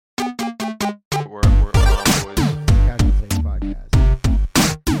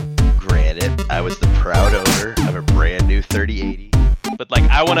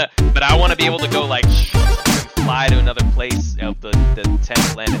I wanna be able to go like fly to another place of the 10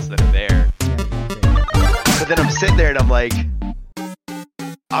 planets that are there. But then I'm sitting there and I'm like,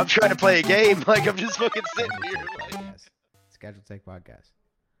 I'm trying to play a game. Like I'm just fucking sitting here. Like... Scheduled Take Podcast.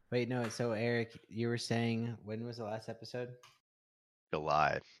 Wait, no. So Eric, you were saying when was the last episode?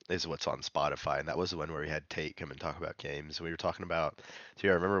 July is what's on Spotify, and that was the one where we had Tate come and talk about games. We were talking about. Do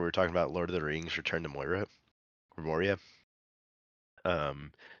you remember we were talking about Lord of the Rings: Return to Moria, or Moria?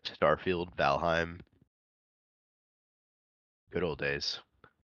 Starfield, Valheim. Good old days.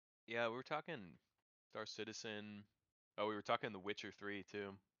 Yeah, we were talking Star Citizen. Oh, we were talking The Witcher 3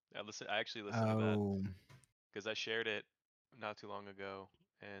 too. I actually listened to that because I shared it not too long ago,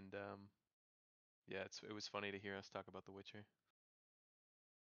 and yeah, it was funny to hear us talk about The Witcher.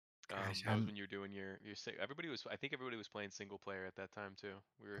 Gosh, that was when you're doing your I think everybody was playing single player at that time too.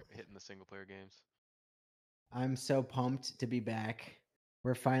 We were hitting the single player games. I'm so pumped to be back.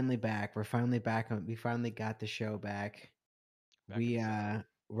 We're finally back. We finally got the show back. We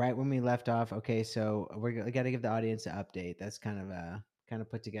right when we left off. Okay, so we got to give the audience an update. That's kind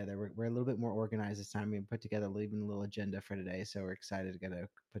of put together. We're a little bit more organized this time. We put together even a little agenda for today, so we're excited to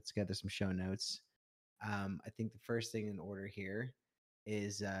put together some show notes. I think the first thing in order here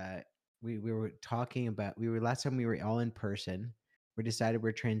is we were talking about last time we were all in person. We decided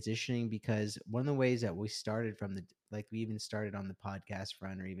we're transitioning because one of the ways that we started from we even started on the podcast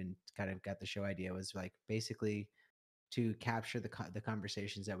front or even kind of got the show idea was like basically to capture the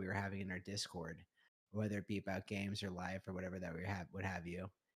conversations that we were having in our Discord, whether it be about games or life or whatever that we what have you.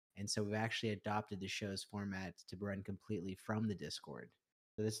 And so we've actually adopted the show's format to run completely from the Discord.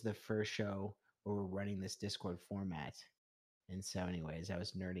 So this is the first show where we're running this Discord format. And so anyways, I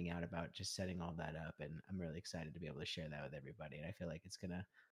was nerding out about just setting all that up, and I'm really excited to be able to share that with everybody. And I feel like it's going to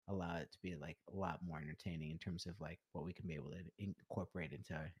allow it to be like a lot more entertaining in terms of like what we can be able to incorporate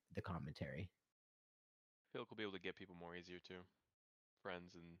into the commentary. I feel like we'll be able to get people more easier too.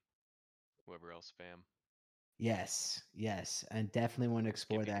 Friends and whoever else, fam. Yes. I definitely want to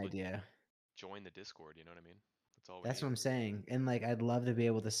explore that idea. Join the Discord, you know what I mean? That's what I'm saying. And like, I'd love to be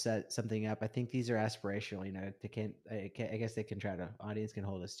able to set something up. I think these are aspirational, I guess they can audience can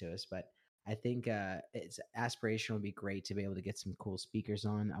hold us to us, but I think it's aspirational. Would be great to be able to get some cool speakers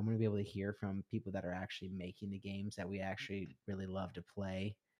on. I want to be able to hear from people that are actually making the games that we actually really love to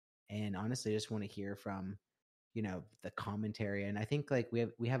play. And honestly, I just want to hear from, the commentary. And I think like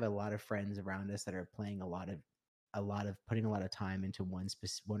we have a lot of friends around us that are playing a lot of putting a lot of time into one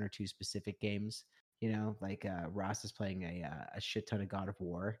or two specific games. Like Ross is playing a shit ton of God of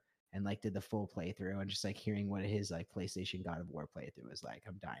War and like did the full playthrough, and just like hearing what his like PlayStation God of War playthrough was like.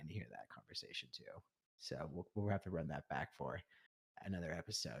 I'm dying to hear that conversation too. So we'll have to run that back for another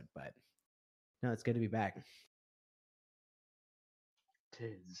episode. But no, it's good to be back.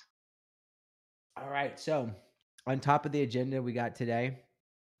 Tis. All right, so on top of the agenda we got today,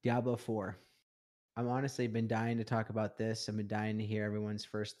 Diablo 4. I'm honestly been dying to talk about this. I've been dying to hear everyone's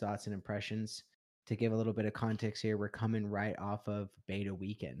first thoughts and impressions. To give a little bit of context here, we're coming right off of beta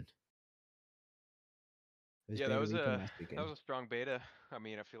weekend. That was a strong beta. I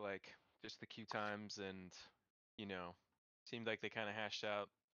mean, I feel like just the queue times and, seemed like they kind of hashed out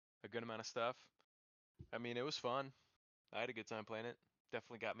a good amount of stuff. I mean, it was fun. I had a good time playing it.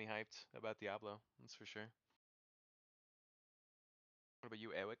 Definitely got me hyped about Diablo. That's for sure. What about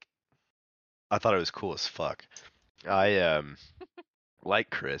you, Eric? I thought it was cool as fuck. I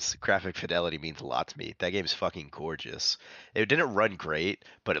like Chris, graphic fidelity means a lot to me. That game's fucking gorgeous. It didn't run great,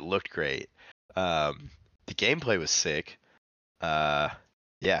 but it looked great. The gameplay was sick. Yeah,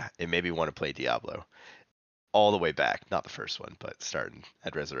 it made me want to play Diablo all the way back. Not the first one, but starting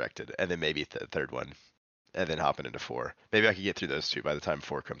at Resurrected, and then maybe the third one, and then hopping into 4. Maybe I could get through those two by the time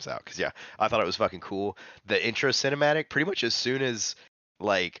 4 comes out. Cause yeah, I thought it was fucking cool. The intro cinematic, pretty much as soon as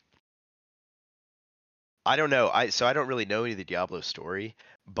like. I don't know. I don't really know any of the Diablo story,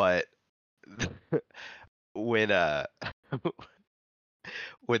 but when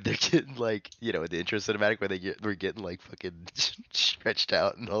when they're getting like, the intro cinematic when we're getting like fucking stretched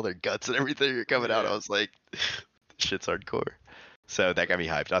out and all their guts and everything are coming out, I was like, shit's hardcore. So that got me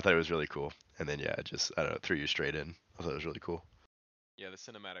hyped. I thought it was really cool. And then yeah, I don't know, threw you straight in. I thought it was really cool. Yeah, the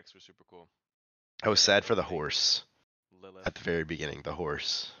cinematics were super cool. I was sad for the horse. Lilith. At the very beginning, the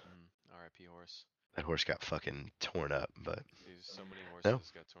horse. R.I.P. horse. That horse got fucking torn up, but so many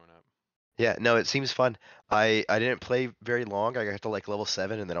horses got torn up. Yeah, no, it seems fun. I didn't play very long. I got to like level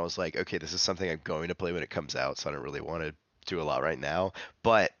 7, and then I was like, okay, this is something I'm going to play when it comes out, so I don't really want to do a lot right now.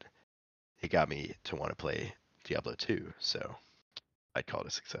 But it got me to want to play Diablo 2, so I'd call it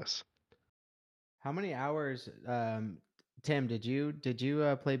a success. How many hours Tim, did you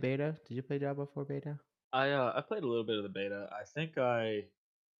play beta? Did you play Diablo 4 beta? I played a little bit of the beta. I think I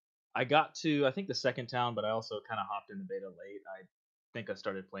got to I think the second town, but I also kind of hopped into beta late. I think I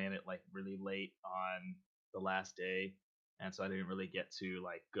started playing it like really late on the last day, and so I didn't really get to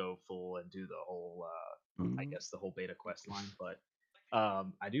like go full and do the whole I guess the whole beta quest line. But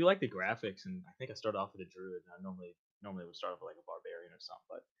I do like the graphics, and I think I started off with a druid. And I normally would start off with like a barbarian or something,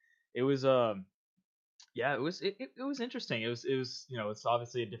 but it was yeah, it was interesting. It was it's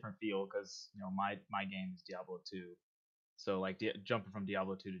obviously a different feel because my game is Diablo 2, so like jumping from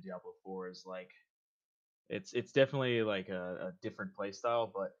Diablo 2 to Diablo 4 is like it's definitely like a different play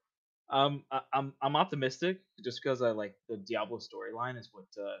style, but I'm optimistic just because I like the Diablo storyline is what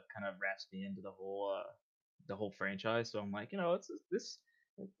kind of wraps me into the whole franchise. So I'm like, it's this.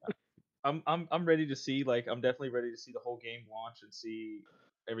 I'm ready to see I'm definitely ready to see the whole game launch and see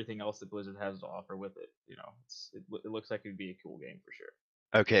everything else that Blizzard has to offer with it. It looks like it'd be a cool game for sure.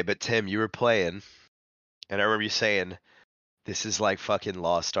 Okay, but Tim, you were playing, and I remember you saying, "This is like fucking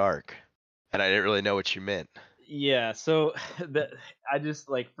Lost Ark," and I didn't really know what you meant. Yeah, so I just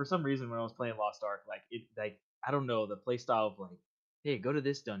like for some reason when I was playing Lost Ark, I don't know the play style of like, hey, go to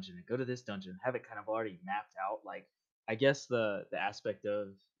this dungeon and go to this dungeon, have it kind of already mapped out. Like I guess the aspect of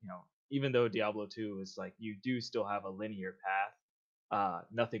even though Diablo 2 is like you do still have a linear path,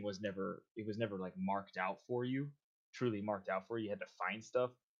 nothing was never it was never like marked out for you, truly marked out for you. You had to find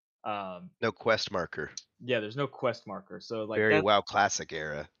stuff. No quest marker. Yeah, there's no quest marker, so like Very that. WoW Classic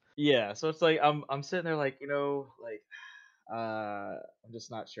era. Yeah, so it's like I'm sitting there like I'm just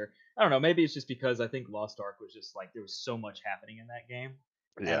not sure. I don't know. Maybe it's just because I think Lost Ark was just like there was so much happening in that game,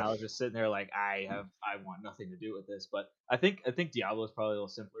 and Yeah. I was just sitting there like I want nothing to do with this. But I think Diablo is probably a little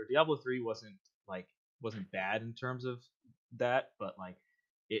simpler. Diablo 3 wasn't bad in terms of that, but like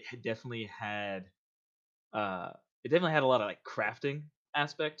definitely had it definitely had a lot of like crafting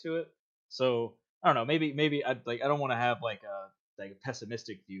aspect to it. So I don't know. Maybe I don't want to have like a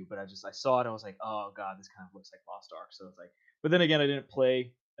pessimistic view, but I saw it. I was like, oh god, this kind of looks like Lost Ark. So it's like, but then again, I didn't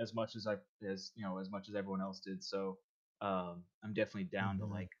play as much as much as everyone else did. So I'm definitely down to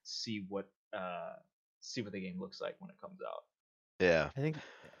like see what the game looks like when it comes out. Yeah.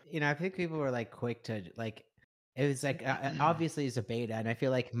 I think people were like quick to like. It was like obviously it's a beta, and I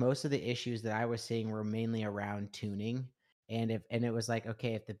feel like most of the issues that I was seeing were mainly around tuning. And it was like,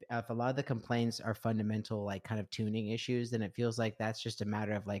 okay, if a lot of the complaints are fundamental like kind of tuning issues, then it feels like that's just a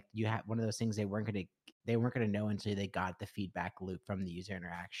matter of like you have one of those things they weren't gonna know until they got the feedback loop from the user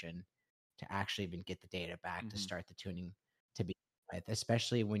interaction to actually even get the data back to start the tuning to be with,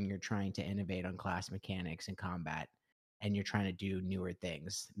 especially when you're trying to innovate on class mechanics and combat and you're trying to do newer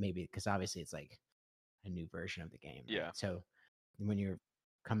things, maybe because obviously it's like a new version of the game. Right? Yeah. So when you're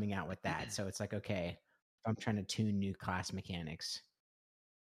coming out with that, so it's like, okay, if I'm trying to tune new class mechanics,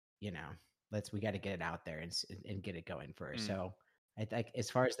 we got to get it out there and get it going first. So I think as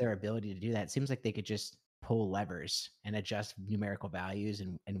far as their ability to do that, it seems like they could just pull levers and adjust numerical values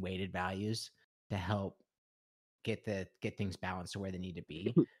and weighted values to help get things balanced to where they need to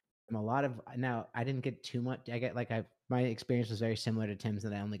be. A lot of now I didn't get too much. My experience was very similar to Tim's,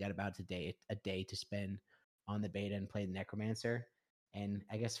 that I only got about a day to spend on the beta and play Necromancer, and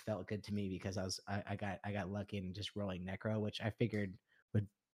I guess felt good to me because I got lucky in just rolling Necro, which I figured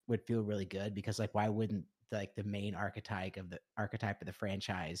would feel really good because like why wouldn't like the main archetype of the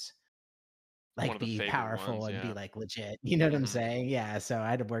franchise like be powerful and be like legit, you know what I'm saying? Yeah, so I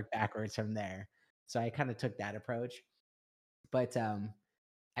had to work backwards from there. So I kind of took that approach, but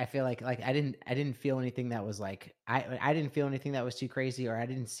I feel like I didn't feel anything that was like I didn't feel anything that was too crazy, or I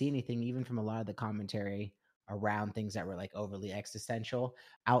didn't see anything even from a lot of the commentary around things that were like overly existential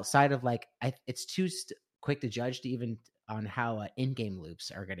outside of like it's too quick to judge to even on how in-game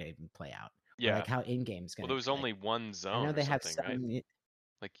loops are going to even play out. Yeah. Or like how in-game's going to Well, there was only one zone. I know they have some, right?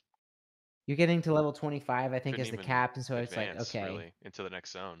 Like you're getting to level 25, I think, is the cap, and so it's like, okay, really into the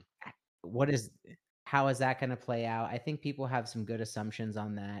next zone. How is that going to play out? I think people have some good assumptions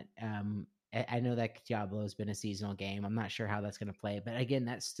on that. I know that Diablo has been a seasonal game. I'm not sure how that's going to play, but again,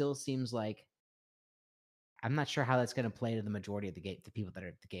 that still seems like I'm not sure how that's going to play to the majority of the people that are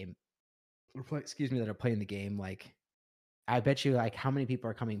at the game. That are playing the game. Like, I bet you, like, how many people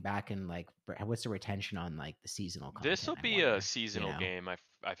are coming back and like, what's the retention on like the seasonal content? This will be a seasonal game.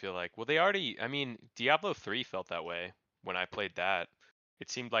 I feel like. Well, they already. I mean, Diablo 3 felt that way when I played that. It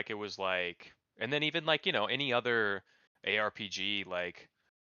seemed like it was like, and then even like any other ARPG like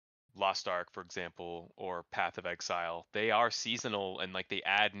Lost Ark, for example, or Path of Exile, they are seasonal and like they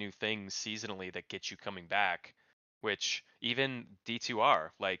add new things seasonally that get you coming back. Which even D2R,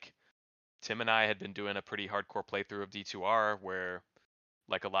 like Tim and I had been doing a pretty hardcore playthrough of D2R where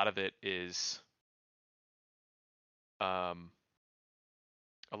like a lot of it is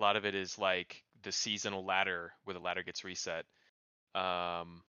like the seasonal ladder where the ladder gets reset.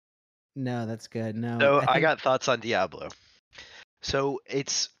 No, that's good. No, So I think got thoughts on Diablo. So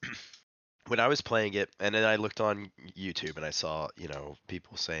it's when I was playing it, and then I looked on YouTube and I saw,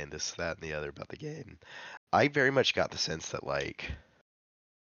 people saying this, that, and the other about the game. I very much got the sense that like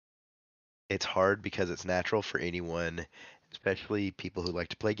it's hard because it's natural for anyone, especially people who like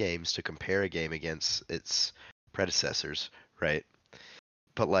to play games, to compare a game against its predecessors, right?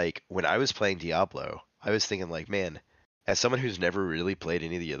 But like when I was playing Diablo, I was thinking like, man, as someone who's never really played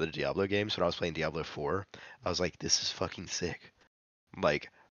any of the other Diablo games, when I was playing Diablo 4, I was like, this is fucking sick. Like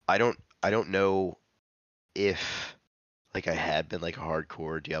I don't know if like I had been like a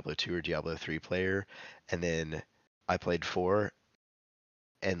hardcore Diablo 2 or Diablo 3 player, and then I played 4,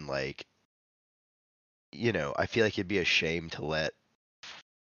 and like, I feel like it'd be a shame to let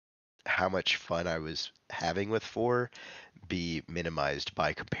how much fun I was having with 4 be minimized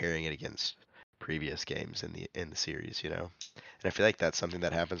by comparing it against previous games in the series, And I feel like that's something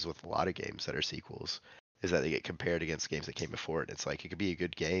that happens with a lot of games that are sequels, is that they get compared against games that came before it. It's like it could be a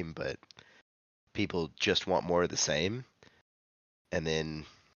good game, but people just want more of the same, and then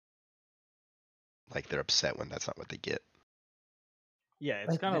like they're upset when that's not what they get. Yeah,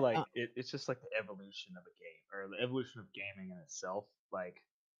 it's like kind of the, like it's just like the evolution of a game or the evolution of gaming in itself. Like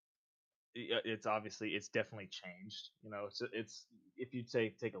it's obviously it's definitely changed. It's if you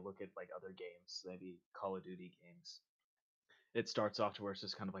take a look at like other games, maybe Call of Duty games, it starts off to where it's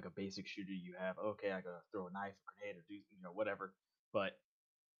just kind of like a basic shooter. You have okay, I gotta throw a knife, grenade, or do whatever. But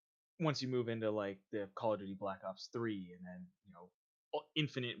once you move into like the Call of Duty Black Ops 3 and then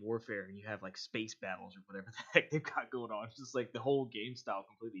Infinite Warfare and you have like space battles or whatever the heck they've got going on, it's just like the whole game style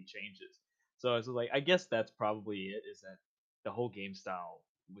completely changes. So it's like I guess that's probably it, is that the whole game style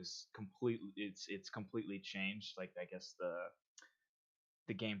was completely it's completely changed. Like I guess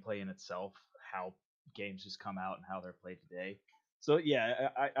the gameplay in itself, how games just come out and how they're played today. So yeah,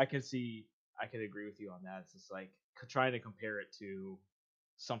 I can see, I can agree with you on that. It's just like trying to compare it to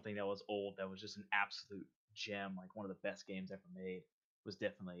something that was old, that was just an absolute gem, like one of the best games ever made, was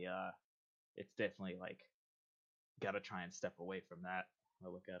definitely it's definitely like got to try and step away from that when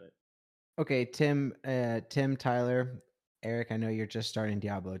I look at it. Okay, Tim, Tyler, Eric, I know you're just starting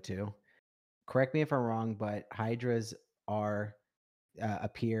Diablo 2. Correct me if I'm wrong, but Hydras are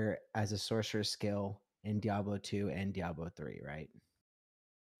appear as a sorcerer skill in Diablo 2 and Diablo 3, right?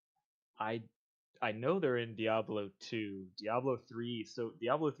 I know they're in Diablo 2, Diablo 3. So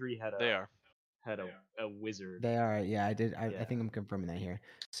Diablo 3 They are. had a wizard. They are. Yeah, I did. I Yeah. think I'm confirming that here.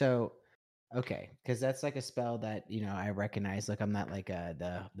 So, okay, because that's like a spell that I recognize. Like I'm not like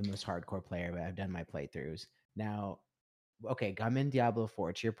the most hardcore player, but I've done my playthroughs. Now, okay, I'm in Diablo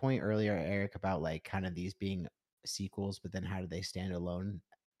 4. To your point earlier, Eric, about like kind of these being sequels, but then how do they stand alone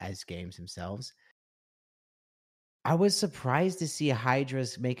as games themselves? I was surprised to see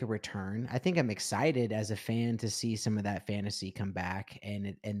Hydras make a return. I think I'm excited as a fan to see some of that fantasy come back,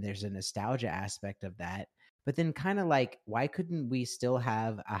 and there's a nostalgia aspect of that. But then, kind of like, why couldn't we still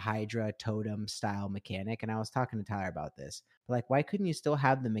have a Hydra totem style mechanic? And I was talking to Tyler about this. But like, why couldn't you still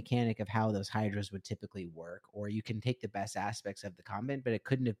have the mechanic of how those Hydras would typically work? Or you can take the best aspects of the combat, but it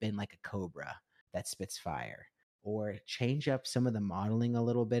couldn't have been like a Cobra that spits fire, or change up some of the modeling a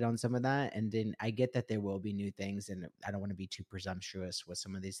little bit on some of that. And then I get that there will be new things, and I don't want to be too presumptuous with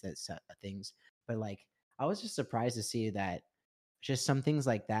some of these things, but like I was just surprised to see that just some things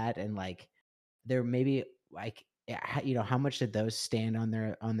like that, and like there maybe like how much did those stand on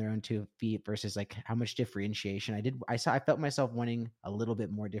their own 2 feet versus like how much differentiation I felt myself wanting a little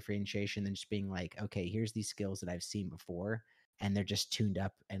bit more differentiation than just being like, okay, here's these skills that I've seen before and they're just tuned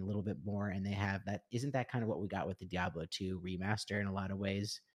up and a little bit more, and they have that. Isn't that kind of what we got with the Diablo 2 remaster in a lot of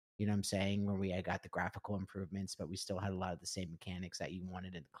ways? You know what I'm saying? Where we got the graphical improvements, but we still had a lot of the same mechanics that you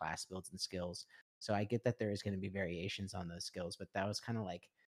wanted in the class builds and skills. So I get that there is going to be variations on those skills, but that was kind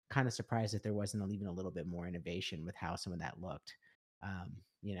of surprised that there wasn't even a little bit more innovation with how some of that looked.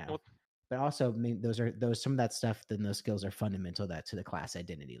 Well, But also, I mean, those some of that stuff. Then those skills are fundamental to the class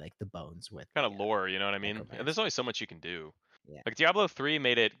identity, like the bones with kind of lore, you know what I mean? And necromancy. there's only so much you can do. Yeah. Like Diablo 3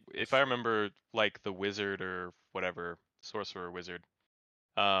 made it, if I remember, like the wizard or whatever, sorcerer wizard,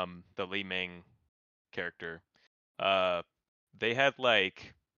 the Li Ming character, uh, they had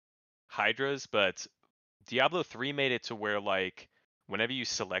like hydras, but Diablo 3 made it to where like whenever you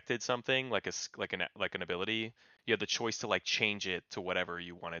selected something like like an ability, you had the choice to like change it to whatever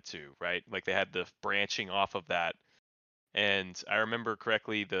you wanted to, right? Like they had the branching off of that And I remember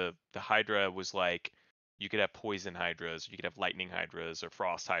correctly, the Hydra was like you could have poison hydras, you could have lightning hydras or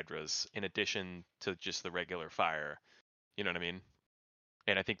frost hydras in addition to just the regular fire. You know what I mean?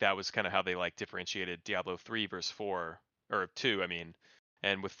 And I think that was kind of how they like differentiated Diablo 3 versus 4 or 2, I mean.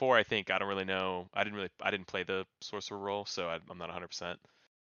 And with 4, I think I don't really know. I didn't play the sorcerer role, so I'm not 100%.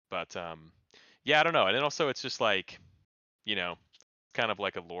 But yeah, I don't know. And then also it's just like, you know, kind of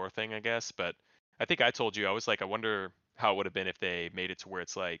like a lore thing, I guess. But I think I told you I was like, I wonder how it would have been if they made it to where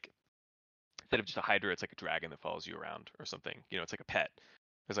it's like instead of just a hydra, it's like a dragon that follows you around or something. You know, it's like a pet.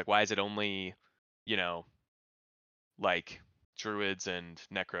 It's like why is it only, you know, like druids and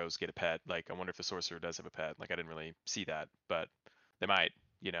necros get a pet? Like I wonder if the sorcerer does have a pet. Like I didn't really see that, but they might,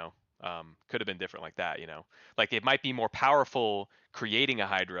 you know. Could have been different like that, you know. Like it might be more powerful creating a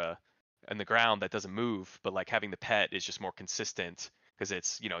hydra in the ground that doesn't move, but like having the pet is just more consistent because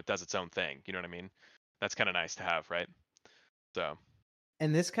it's, you know, it does its own thing. You know what I mean? That's kind of nice to have, right? So.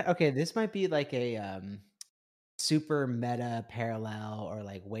 And this okay, this might be like a super meta parallel or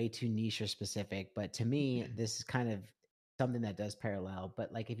like way too niche or specific, but to me, this is kind of something that does parallel.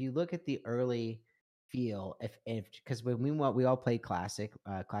 But like if you look at the early feel, if because when we all played classic,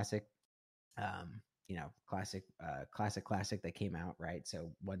 you know, classic that came out, right?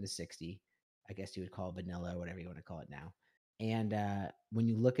 So 1 to 60, I guess you would call it vanilla, whatever you want to call it now. And when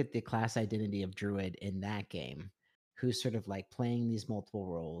you look at the class identity of Druid in that game, who's sort of like playing these multiple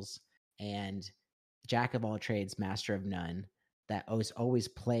roles and jack of all trades, master of none, that was always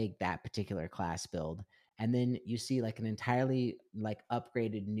plagued that particular class build. And then you see like an entirely like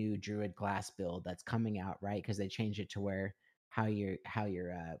upgraded new Druid class build that's coming out, right? Because they changed it to where how you're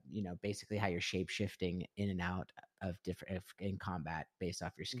you know, basically how you're shape shifting in and out of different in combat based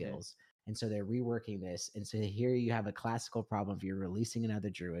off your skills. And so they're reworking this. And so here you have a classical problem if you're releasing another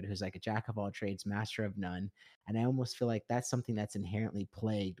druid who's like a jack of all trades, master of none. And I almost feel like that's something that's inherently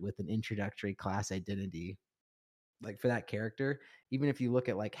plagued with an introductory class identity, like for that character. Even if you look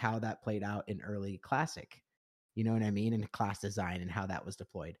at like how that played out in early classic, you know what I mean, and class design and how that was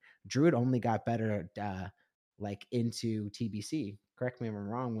deployed. Druid only got better like into TBC. Correct me if I'm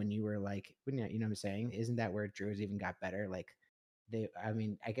wrong. When you were like, you know what I'm saying? Isn't that where druids even got better? Like they, I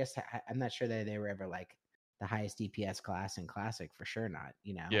mean, I guess I'm not sure that they were ever like the highest DPS class in classic, for sure not,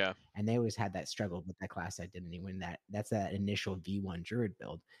 you know. Yeah. And they always had that struggle with that class identity when that's that initial V1 druid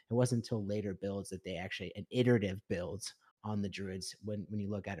build. It wasn't until later builds that they actually an iterative builds on the druids when you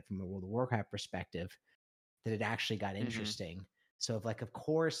look at it from a World of Warcraft perspective that it actually got interesting. So if like of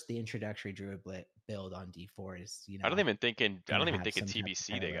course the introductory druid build on D4 is, you know, I don't even think in have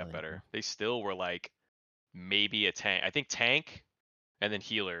TBC they got better. They still were like maybe a tank. I think tank and then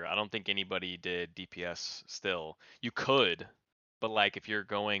healer. I don't think anybody did DPS still. You could, but like if you're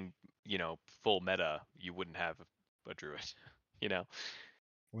going, you know, full meta, you wouldn't have a druid, you know.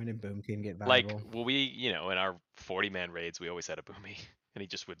 When did Boomkin get Like, viable? well, we, you know, in our 40-man raids, we always had a boomy, and he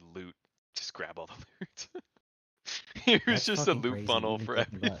just would loot, just grab all the loot. He was That's just a fucking loot crazy, funnel even for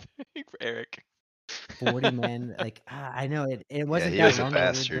thinking about everything for Eric. 40 men. Like I know it. It Yeah, wasn't he that was a long ago we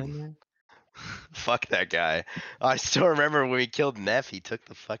were bastard. doing that. Fuck that guy. I still remember when we killed Neff, he took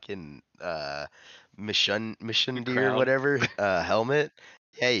the fucking mission deer or crown. whatever helmet.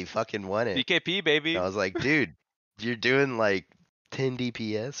 Yeah, he fucking won it. BKP, And baby. I was like, dude, you're doing like 10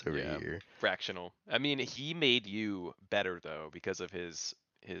 DPS over Yeah, here. fractional. I mean, he made you better though because of his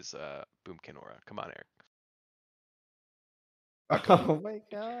Boomkin aura. Come on, Eric. Oh my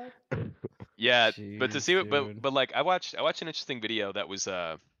god. Yeah, but to Jeez, see it, dude. but like I watched an interesting video that was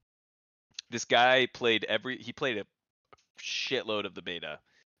this guy played he played a shitload of the beta,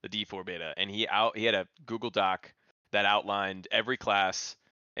 the D4 beta, and he had a Google Doc that outlined every class,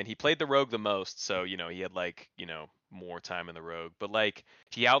 and he played the rogue the most, so you know he had like, you know, more time in the rogue, but like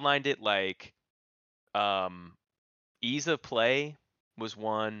he outlined it like ease of play was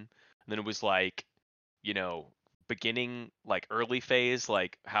one, and then it was like, you know, beginning like early phase,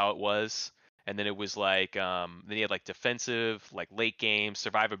 like how it was, and then it was like then you had like defensive, like late game,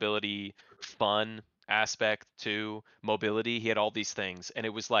 survivability, fun aspect too, mobility. He had all these things, and it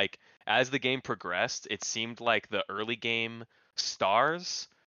was like as the game progressed, it seemed like the early game stars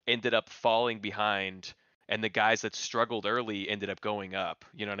ended up falling behind and the guys that struggled early ended up going up.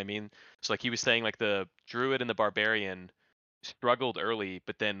 You know what I mean? So like he was saying like the druid and the barbarian struggled early,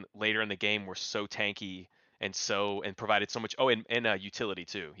 but then later in the game were so tanky and provided so much. Oh, and utility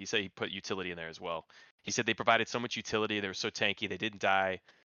too. He said he put utility in there as well. He said they provided so much utility. They were so tanky. They didn't die,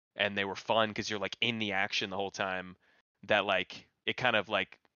 and they were fun because you're like in the action the whole time. That like it kind of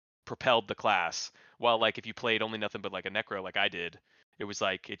like propelled the class. While like if you played only nothing but like a necro like I did, it was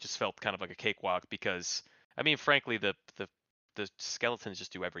like it just felt kind of like a cakewalk because I mean, frankly, the skeletons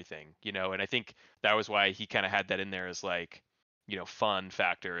just do everything, you know, and I think that was why he kind of had that in there as like, you know, fun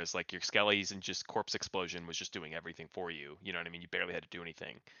factor is like your skellies and just corpse explosion was just doing everything for you. You know what I mean? You barely had to do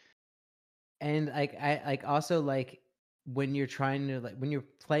anything. And like I like also like when you're trying to like when you're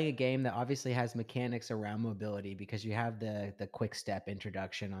playing a game that obviously has mechanics around mobility because you have the quick step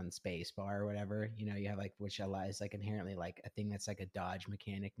introduction on space bar or whatever, you know, you have like which allows like inherently like a thing that's like a dodge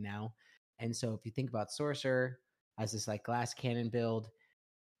mechanic now. And so if you think about Sorcerer as this like glass cannon build,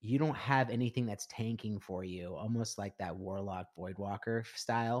 you don't have anything that's tanking for you, almost like that Warlock Voidwalker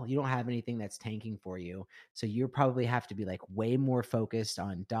style. You don't have anything that's tanking for you. So you probably have to be like way more focused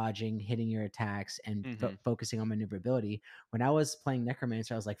on dodging, hitting your attacks, and focusing on maneuverability. When I was playing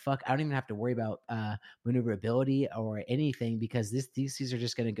Necromancer, I was like, fuck, I don't even have to worry about maneuverability or anything because these are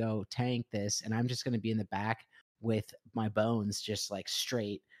just going to go tank this, and I'm just going to be in the back with my bones just like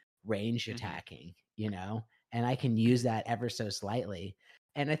straight range attacking, you know? And I can use that ever so slightly.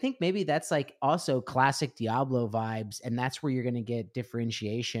 And I think maybe that's like also classic Diablo vibes. And that's where you're going to get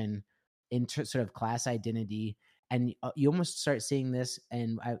differentiation into sort of class identity. And you almost start seeing this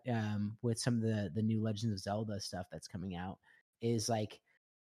and with some of the new Legends of Zelda stuff that's coming out is like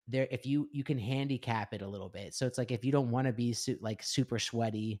there, if you can handicap it a little bit. So it's like, if you don't want to be like super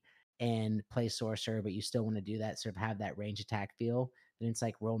sweaty and play Sorcerer, but you still want to do that, sort of have that range attack feel, then it's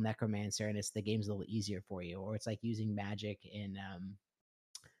like roll Necromancer and the game's a little easier for you. Or it's like using magic in,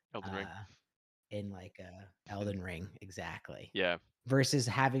 Elden Ring. In like Elden Ring, exactly. Yeah. Versus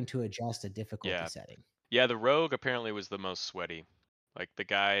having to adjust a difficulty setting. Yeah, the rogue apparently was the most sweaty. Like the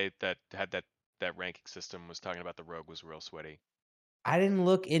guy that had that ranking system was talking about the rogue was real sweaty. I didn't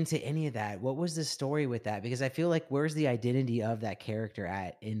look into any of that. What was the story with that? Because I feel like where's the identity of that character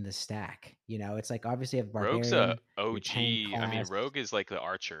at in the stack? You know, it's like obviously you have Barbarian. Rogue's a OG. I mean, Rogue is like the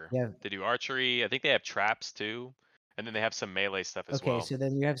archer. Yeah. They do archery. I think they have traps too. And then they have some melee stuff as well. Okay, so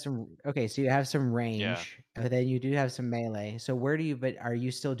then you have some. Okay, so you have some range, but then you do have some melee. So where do you? But are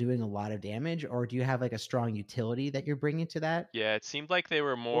you still doing a lot of damage, or do you have like a strong utility that you're bringing to that? Yeah, it seemed like they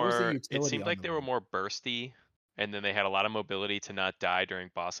were more. It seemed like they were more bursty, and then they had a lot of mobility to not die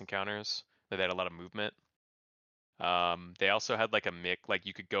during boss encounters. They had a lot of movement. They also had like a mix. Like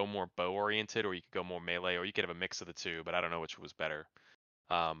you could go more bow oriented, or you could go more melee, or you could have a mix of the two. But I don't know which was better.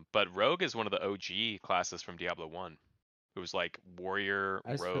 But Rogue is one of the OG classes from Diablo 1. It was like warrior,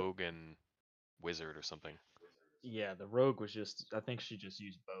 rogue, and wizard or something. Yeah, the rogue was just. I think she just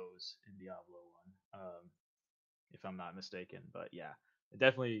used bows in Diablo 1, if I'm not mistaken. But yeah,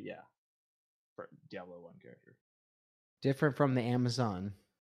 definitely for Diablo 1 character. Different from the Amazon.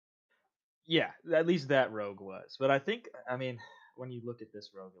 Yeah, at least that rogue was. But I mean, when you look at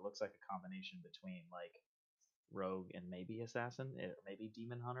this rogue, it looks like a combination between like rogue and maybe assassin, maybe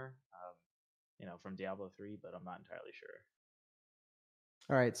demon hunter. From Diablo 3, but I'm not entirely sure.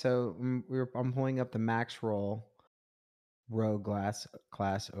 All right, so I'm pulling up the max roll rogue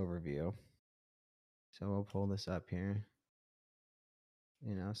class overview. So we'll pull this up here.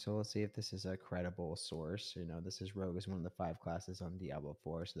 So let's see if this is a credible source. This is rogue is one of the 5 classes on Diablo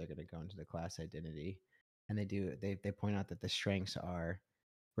 4, so they're going to go into the class identity, and they point out that the strengths are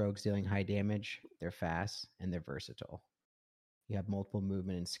rogues dealing high damage, they're fast, and they're versatile. You have multiple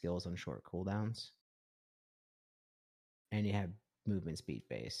movement and skills on short cooldowns. And you have movement speed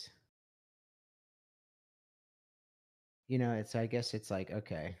base. I guess it's like,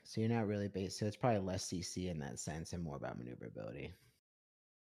 okay, so you're not really base, so it's probably less CC in that sense and more about maneuverability.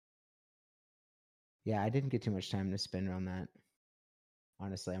 Yeah, I didn't get too much time to spend on that.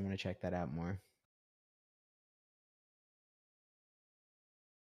 Honestly, I'm going to check that out more.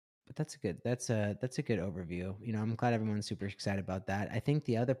 But that's a good overview. I'm glad everyone's super excited about that. I think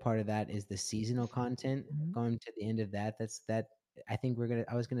the other part of that is the seasonal content. Going to the end of that. I think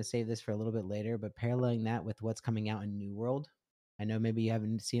I was gonna save this for a little bit later, but paralleling that with what's coming out in New World. I know maybe you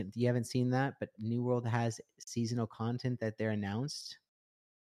haven't seen that, but New World has seasonal content that they're announced.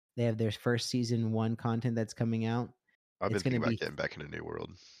 They have their first season 1 content that's coming out. I've been thinking about getting back into New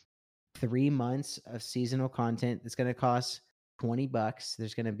World. 3 months of seasonal content. It's gonna cost $20.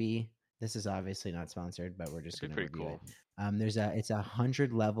 There's going to be, this is obviously not sponsored, but we're just going to review it. It's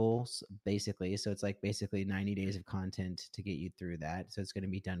 100 levels basically. So it's like basically 90 days of content to get you through that. So it's going to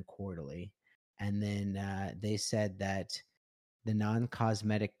be done quarterly. And then they said that the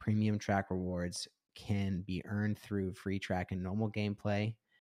non-cosmetic premium track rewards can be earned through free track and normal gameplay.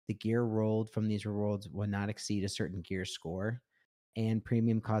 The gear rolled from these rewards will not exceed a certain gear score. And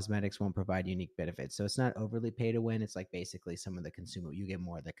premium cosmetics won't provide unique benefits. So it's not overly pay to win. It's like basically some of the you get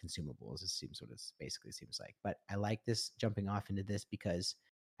more of the consumables. It seems what it basically seems like. But I like this jumping off into this because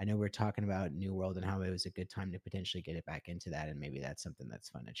I know we're talking about New World and how it was a good time to potentially get it back into that, and maybe that's something that's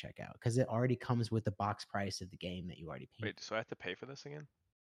fun to check out because it already comes with the box price of the game that you already paid. Wait, so I have to pay for this again?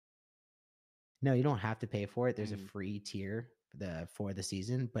 No, you don't have to pay for it. There's a Mm. free tier for the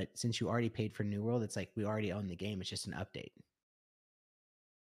season, but since you already paid for New World, it's like we already own the game. It's just an update.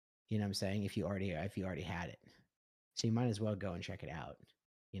 You know what I'm saying? If you already had it, so you might as well go and check it out.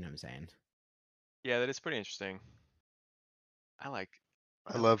 You know what I'm saying? Yeah, that is pretty interesting. I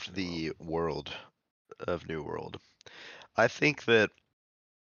I loved New the world of New World. I think that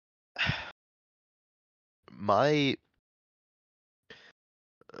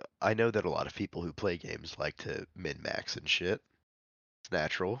I know that a lot of people who play games like to min-max and shit. It's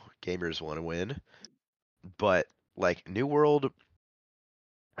natural. Gamers want to win. But like New World,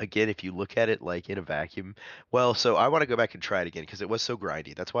 again, if you look at it like in a vacuum, well, so I want to go back and try it again because it was so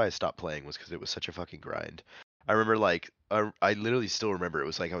grindy. That's why I stopped playing, was because it was such a fucking grind. I remember like I literally still remember it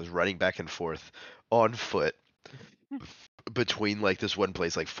was like I was running back and forth on foot between like this one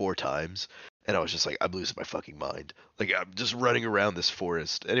place like 4 times, and I was just like, I'm losing my fucking mind. Like I'm just running around this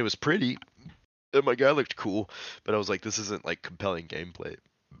forest, and it was pretty, and my guy looked cool, but I was like, this isn't like compelling gameplay.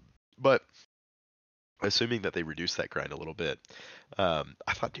 But assuming that they reduced that grind a little bit, I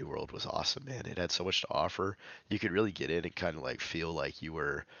thought New World was awesome, man. It had so much to offer. You could really get in and kind of like feel like you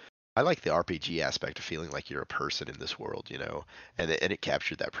were. I like the RPG aspect of feeling like you're a person in this world, you know, and it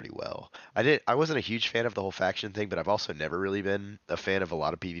captured that pretty well. I wasn't a huge fan of the whole faction thing, but I've also never really been a fan of a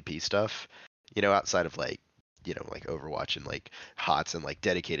lot of PvP stuff, you know, outside of like, you know, like Overwatch and like HOTS and like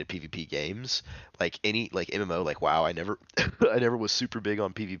dedicated PvP games, like any like MMO, like WoW. I never I never was super big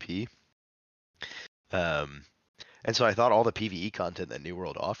on PvP. Um, and so I thought all the PvE content that New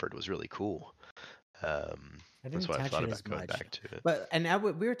World offered was really cool. I That's didn't why I touch thought it about as going much, back to it.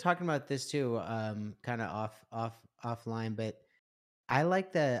 but we were talking about this too, kind of offline. But I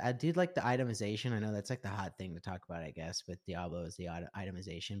did like the itemization. I know that's like the hot thing to talk about, I guess, with Diablo is the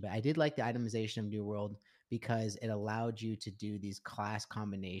itemization. But I did like the itemization of New World because it allowed you to do these class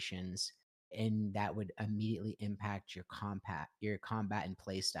combinations, and that would immediately impact your combat and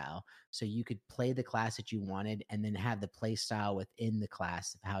play style. So you could play the class that you wanted, and then have the play style within the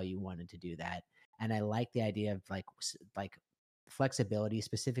class of how you wanted to do that. And I like the idea of like flexibility,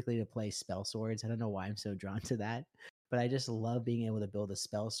 specifically to play spell swords. I don't know why I'm so drawn to that, but I just love being able to build a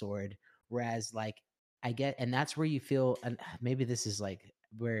spell sword. Whereas like and that's where you feel, and maybe this is like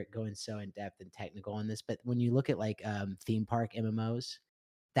we're going so in depth and technical on this, but when you look at like theme park MMOs,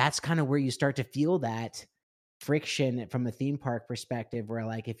 that's kind of where you start to feel that friction from a theme park perspective, where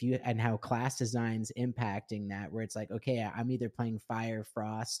like if you and how class design's impacting that, where it's like, okay, I'm either playing fire,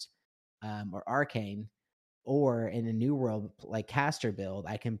 frost, or arcane, or in a New World like caster build,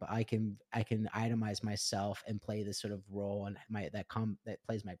 I can itemize myself and play this sort of role and that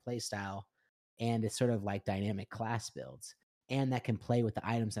plays my play style, and it's sort of like dynamic class builds, and that can play with the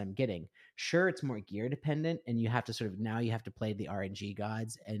items I'm getting. Sure, it's more gear dependent, and you have to sort of now you have to play the RNG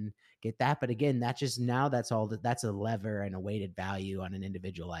gods and get that. But again, that's a lever and a weighted value on an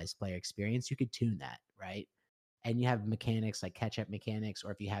individualized player experience. You could tune that, right? And you have mechanics like catch up mechanics,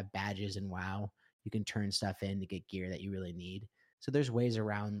 or if you have badges in WoW, you can turn stuff in to get gear that you really need. So there's ways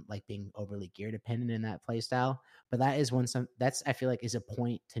around like being overly gear dependent in that playstyle. But that is that's I feel like is a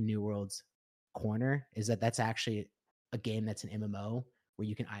point to New World's corner, is that's actually a game that's an MMO where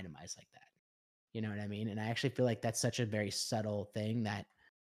you can itemize like that. You know what I mean? And I actually feel like that's such a very subtle thing that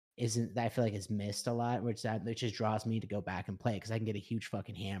I feel like is missed a lot, which just draws me to go back and play, because I can get a huge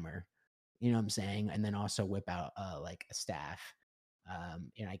fucking hammer, you know what I'm saying, and then also whip out like a staff.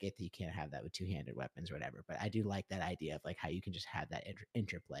 And I get that you can't have that with two-handed weapons or whatever, but I do like that idea of like how you can just have that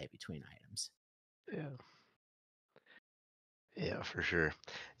interplay between items. Yeah. Yeah, for sure.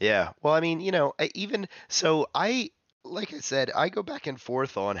 Yeah. Well, I mean, you know, like I said, I go back and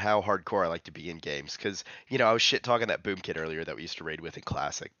forth on how hardcore I like to be in games because, you know, I was shit talking that Boom Kid earlier that we used to raid with in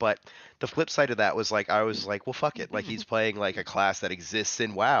Classic. But the flip side of that was like, I was like, well, fuck it. Like, he's playing like a class that exists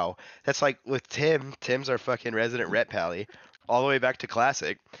in WoW. That's like with Tim. Tim's our fucking resident Ret Pally, all the way back to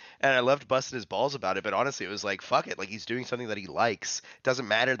Classic. And I loved busting his balls about it. But honestly, it was like, fuck it. Like, he's doing something that he likes. Doesn't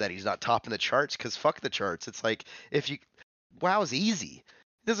matter that he's not topping the charts because fuck the charts. It's like, if you. WoW's easy.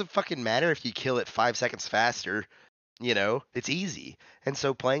 It doesn't fucking matter if you kill it 5 seconds faster. You know, it's easy. And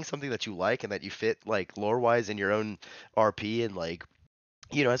so playing something that you like and that you fit like lore wise in your own RP, and like,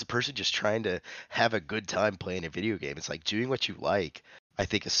 you know, as a person just trying to have a good time playing a video game, it's like doing what you like, I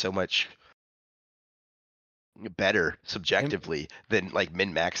think is so much better subjectively than like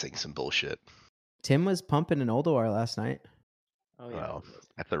min-maxing some bullshit. Tim was pumping an Ulduar last night. Oh yeah. Well,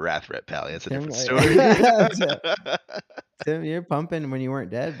 that's the Wrath Rep Pally. That's a Tim, different story. Tim, you're pumping when you weren't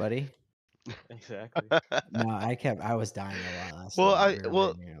dead, buddy. Exactly. No, I was dying a lot last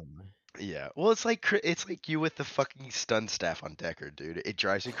Well, night. yeah. Well, it's like you with the fucking stun staff on Deckard, dude. It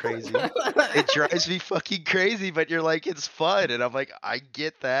drives me crazy. It drives me fucking crazy, but you're like, it's fun, and I'm like, I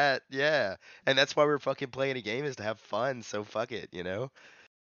get that, yeah. And that's why we're fucking playing a game, is to have fun. So fuck it, you know.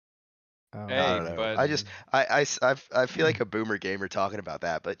 Oh, Hey, I don't know. but- I feel like a boomer gamer talking about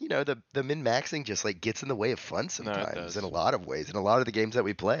that, but you know, the min maxing just like gets in the way of fun No, it sometimes does. in a lot of ways, in a lot of the games that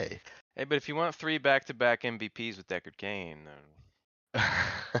we play. Hey, but if you want 3 back-to-back MVPs with Deckard Cain,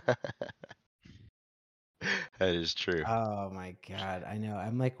 That is true. Oh my god, I know.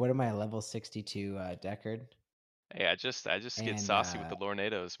 I'm like, what am I, level 62 Deckard? hey, I just get And, saucy with the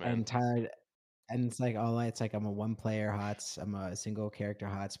Lornados, man. And Tyler, and it's like I'm a one player HOTS. I'm a single character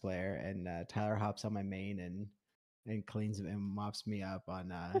HOTS player, and Tyler hops on my main and cleans and mops me up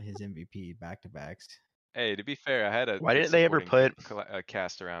on his MVP back to backs. Hey, to be fair, I had a Why good didn't they ever supporting put- a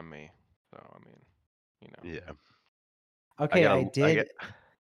cast around me, so I mean, you know. Yeah. Okay, got a- I I did. got-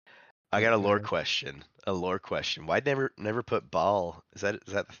 I got a Go lore ahead. question. A lore question. Why'd never put Baal? Is that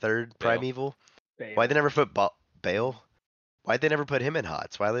the third Bale. primeval? Why'd they never put Bale? Why'd they never put him in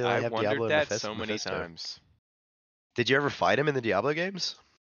HOTS? Why do they only I have wondered Diablo that and so many Mephisto? times. Did you ever fight him in the Diablo games?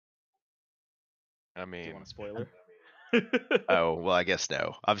 I Do you mean, want a spoiler? Oh, well, I guess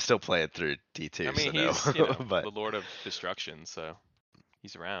no. I'm still playing through D2, I mean, so no. he's you know But the Lord of Destruction, so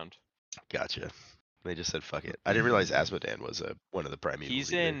he's around. gotcha. They just said fuck it. I didn't realize Asmodan was one of the primevals.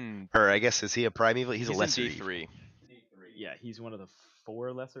 He's either. in. Or I guess, is he a primeval? He's a in lesser D3. evil. Yeah, he's one of the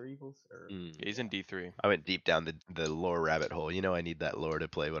 4 lesser evils. Or... He's in D3. I went deep down the lore rabbit hole. You know, I need that lore to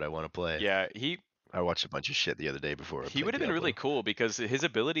play what I want to play. Yeah, I watched a bunch of shit the other day before. he would have been really cool because his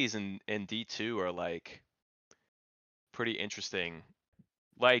abilities in D2 are like pretty interesting.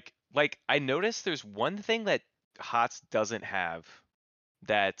 Like I noticed there's one thing that HOTS doesn't have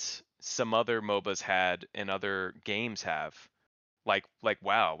that some other MOBAs had and other games have. Like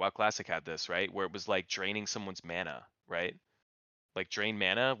WoW Classic had this, right? Where it was like draining someone's mana, right? Like drain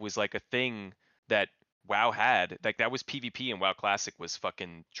mana was like a thing that WoW had. Like that was PvP, and WoW Classic was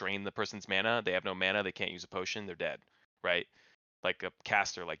fucking drain the person's mana. They have no mana, they can't use a potion, they're dead, right? Like a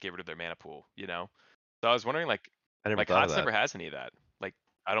caster, like get rid of their mana pool, you know? So I was wondering, like I never thought of HOTS that. never has any of that. Like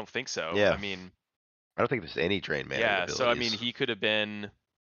I don't think so. Yeah. I mean, I don't think there's any drain mana yeah. abilities. So I mean, he could have been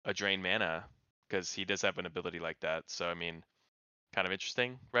a drain mana because he does have an ability like that. So I mean, kind of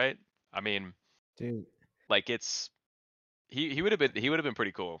interesting, right? I mean, Dude, like it's he would have been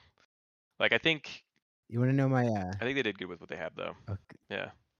pretty cool. Like I think you want to know my they did good with what they have though. Okay.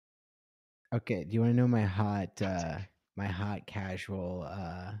 Yeah. Okay, do you want to know my hot casual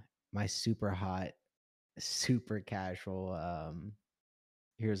my super casual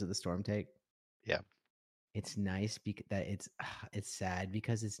Heroes of the Storm take? Yeah. It's nice because that it's sad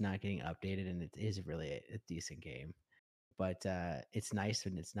because it's not getting updated, and it is really a decent game. But it's nice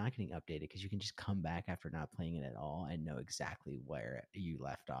when it's not getting updated because you can just come back after not playing it at all and know exactly where you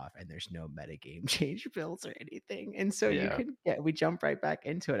left off, and there's no meta game change builds or anything, and so Yeah. we jump right back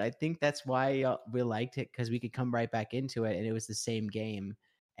into it. I think that's why we liked it, because we could come right back into it, and it was the same game,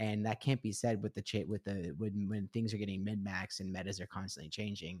 and that can't be said with when things are getting min max and metas are constantly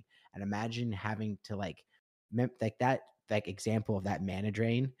changing. And imagine having to like that example of that mana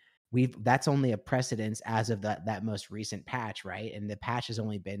drain. That's only a precedence as of that most recent patch, right? And the patch has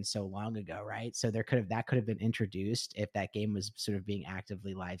only been so long ago, right? So that could have been introduced if that game was sort of being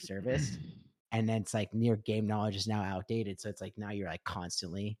actively live serviced. And then it's like your game knowledge is now outdated, so it's like now you're like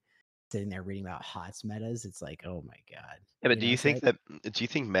constantly sitting there reading about HOTS metas. It's like, oh my god. Yeah, but do you think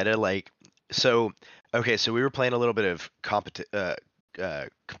meta, like, so okay, so we were playing a little bit of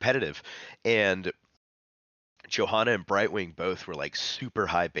competitive, and Johanna and Brightwing both were like super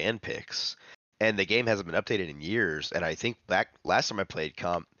high band picks, and the game hasn't been updated in years. And I think back last time I played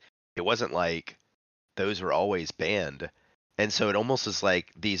comp, it wasn't like those were always banned, and so it almost is like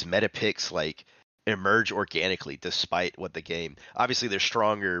these meta picks like emerge organically despite what the game. Obviously, there's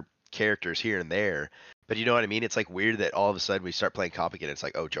stronger characters here and there, but you know what I mean. It's like weird that all of a sudden we start playing comp again. It's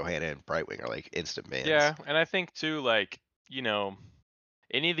like, oh, Johanna and Brightwing are like instant bans. Yeah, and I think too, like, you know,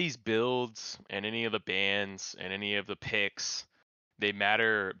 any of these builds and any of the bans and any of the picks, they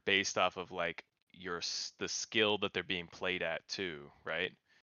matter based off of like the skill that they're being played at too, right?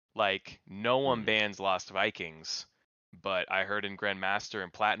 Like no one bans Lost Vikings, but I heard in Grandmaster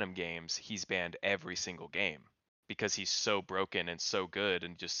and Platinum games he's banned every single game because he's so broken and so good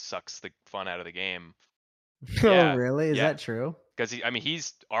and just sucks the fun out of the game. Oh, really? Is that true? Because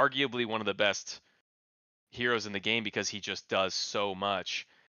he's arguably one of the best heroes in the game because he just does so much.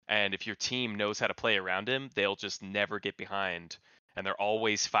 And if your team knows how to play around him, they'll just never get behind. And they're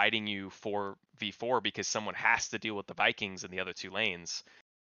always fighting you 4v4 because someone has to deal with the Vikings in the other 2 lanes.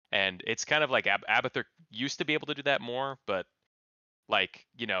 And it's kind of like Abathur used to be able to do that more, but like,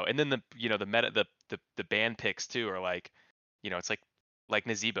 and then the meta, the ban picks too are like, it's like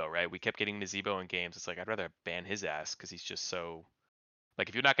Nazeebo, right? We kept getting Nazeebo in games. It's like, I'd rather ban his ass because he's just so, like,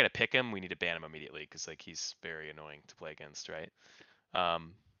 if you're not going to pick him, we need to ban him immediately because like he's very annoying to play against, right?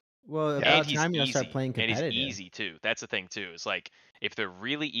 Well, and about he's time you'll easy, start playing and competitive. he's easy too. That's the thing too. It's like if they're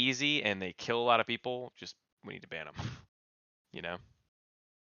really easy and they kill a lot of people, just we need to ban them.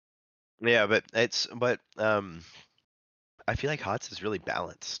 Yeah, but I feel like HOTS is really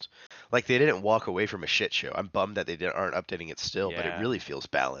balanced. Like they didn't walk away from a shit show. I'm bummed that they aren't updating it still, but it Yeah. really feels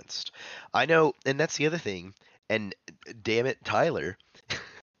balanced. I know, and that's the other thing. And damn it, Tyler,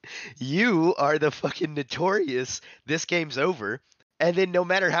 you are the fucking notorious. This game's over. And then no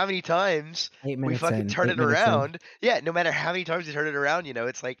matter how many times 8 we minutes fucking in. turn 8 it minutes in. around, yeah, no matter how many times we turn it around,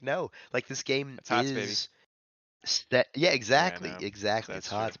 it's like no, like this game It's HOTS, baby. is set. Yeah, exactly, no, exactly. that's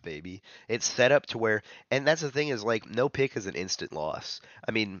It's HOTS, baby. It's set up to where, and that's the thing is like no pick is an instant loss.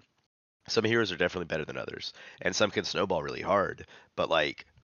 I mean, some heroes are definitely better than others, and some can snowball really hard, but like,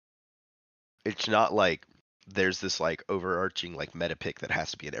 it's not like there's this like overarching like meta pick that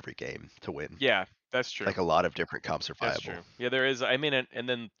has to be in every game to win. Yeah, that's true. Like a lot of different comps are That's viable. true. Yeah, there is. I mean, and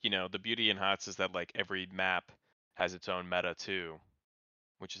then the beauty in HOTS is that like every map has its own meta too,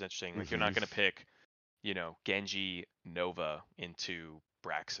 which is interesting. Like you're not gonna pick, Genji Nova into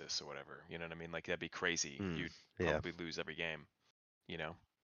Braxis or whatever. You know what I mean? Like that'd be crazy. You'd probably lose every game.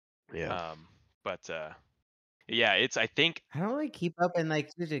 Yeah. But yeah, I think I don't really keep up and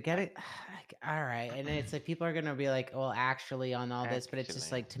like to get it. Like, all right, and then it's like people are gonna be like, "Well, actually, on all this," but it's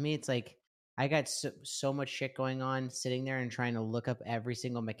just like to me, it's like I got so much shit going on, sitting there and trying to look up every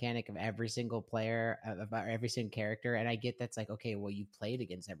single mechanic of every single player, about every single character, and I get that's like, okay, well, you played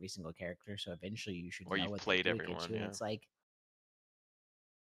against every single character, so eventually you should or know you've what played they do everyone. against you. And Yeah. it's like,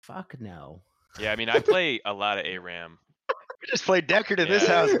 fuck no. Yeah, I mean, I play a lot of ARAM. We just played Deckard in this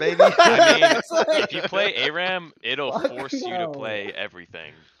Yeah. house, baby. I mean, It's like- if you play ARAM, it'll Fuck force you to no. play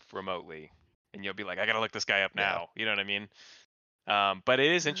everything remotely, and you'll be like, I gotta look this guy up now. You know what I mean? But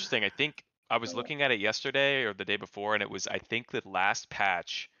it is interesting. I think I was looking at it yesterday or the day before, and I think the last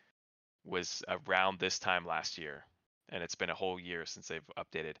patch was around this time last year, and it's been a whole year since they've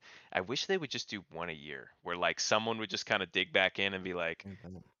updated. I wish they would just do one a year, where like someone would just kind of dig back in and be like,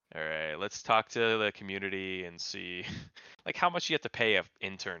 all right, let's talk to the community and see like how much you have to pay an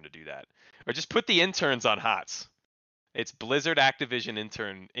intern to do that, or just put the interns on HOTS. It's Blizzard Activision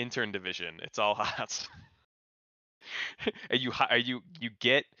intern division. It's all HOTS. you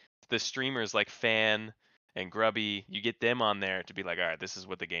get the streamers like Fan and Grubby. You get them on there to be like, all right, this is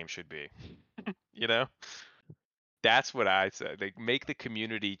what the game should be. That's what I said. They make the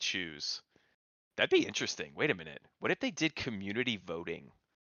community choose. That'd be interesting. Wait a minute. What if they did community voting?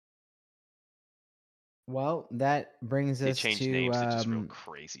 Well, that brings They us change to names to just real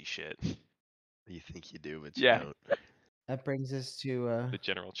crazy shit. You think you do, but you Yeah. don't. that brings us to The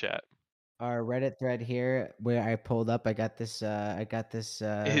general chat. our Reddit thread here where I pulled up. I got this.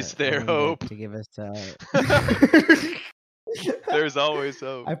 Is there link hope? to give us? There's always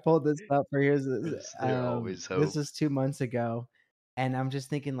hope. I pulled this up for here's Is there always hope? This was 2 months ago, and I'm just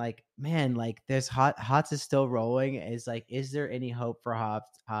thinking like, man, like there's HOTS is still rolling. Is like, is there any hope for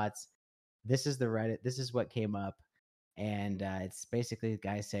HOTS? This is the Reddit. This is what came up, and it's basically the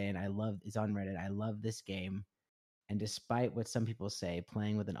guy saying, it's on Reddit. I love this game. And despite what some people say,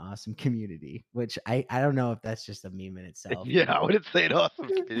 playing with an awesome community, which I don't know if that's just a meme in itself. Yeah, I wouldn't say an awesome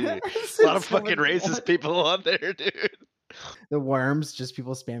community. A lot of fucking racist people on there, dude. The worms, just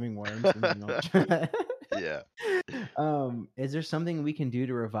people spamming worms. Yeah. Is there something we can do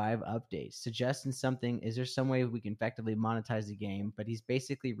to revive updates? Suggesting something. Is there some way we can effectively monetize the game? But he's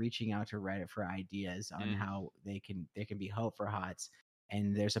basically reaching out to Reddit for ideas on how there can be hope for HOTS.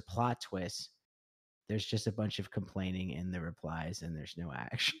 And there's a plot twist. There's just a bunch of complaining in the replies, and there's no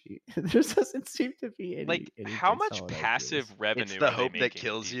actually. There doesn't seem to be any. Like, any how good much solid passive ideas. revenue? It's the are they hope that making,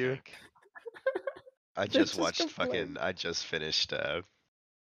 kills do you you. think? I They're just watched complaining. I just finished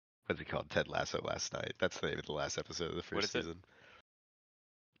what's it called? Ted Lasso last night. That's the name of the last episode of the What first is it?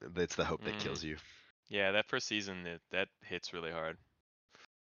 season. It's the hope that kills you. Yeah, that first season that hits really hard.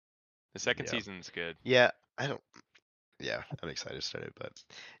 The second Yeah. season's good. Yeah, I'm excited to start it, but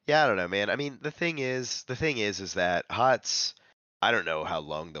yeah, I don't know, man. I mean, the thing is that HOTS, I don't know how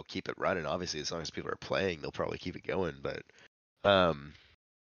long they'll keep it running. Obviously, as long as people are playing, they'll probably keep it going. But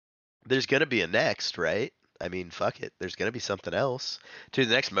there's gonna be a next, right? I mean, fuck it. There's gonna be something else. To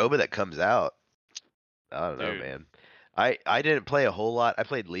the next MOBA that comes out. I don't know, Dude. man. I didn't play a whole lot. I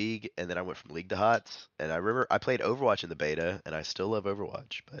played League, and then I went from League to HOTS. And I remember I played Overwatch in the beta, and I still love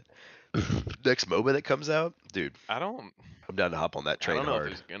Overwatch. But next MOBA that comes out, dude, I'm down to hop on that I train don't know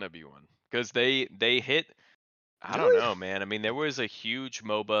hard. if there's gonna be one because they hit. I don't Really? know, man. I mean, there was a huge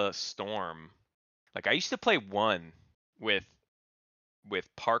MOBA storm. Like I used to play one with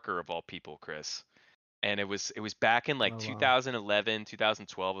Parker of all people, Chris, and it was back in like Oh, wow. 2011,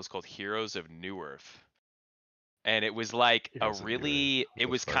 2012. It was called Heroes of Newerth. And it was like Heroes of a really, Newerth. What it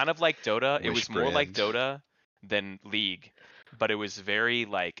the was fuck? kind of like Dota. It Wish was more like brand. Dota than League, but it was very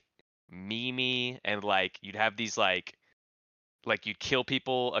like memey and like you'd have these like you'd kill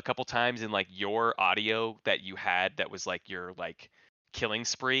people a couple times and like your audio that you had that was like your like killing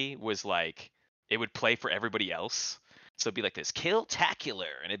spree was like it would play for everybody else. So it'd be like this kill-tacular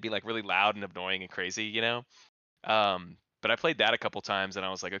and it'd be like really loud and annoying and crazy, you know? But I played that a couple times and I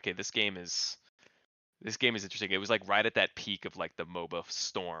was like, okay, this game is interesting. It was like right at that peak of like the MOBA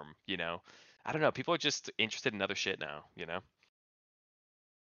storm, you know? I don't know. People are just interested in other shit now, you know?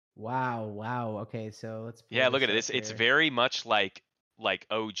 Wow. Okay, so let's pull Yeah, look this at it. up It's here. very much like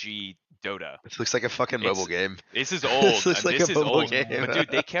OG Dota. This looks like a fucking mobile game. This is old. This looks like This a is mobile old. game. But dude,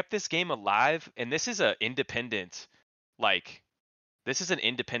 they kept this game alive, and this is a independent, like, this is an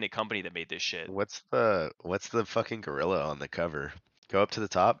independent company that made this shit. What's the fucking gorilla on the cover? Go up to the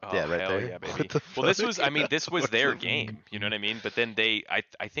top. Oh, Yeah, right hell there. yeah, baby. What the Well, this fuck? was, I mean, this was What their the- game. You know what I mean? But then I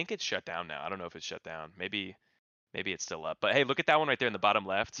think it's shut down now. I don't know if it's shut down. Maybe it's still up. But hey, look at that one right there in the bottom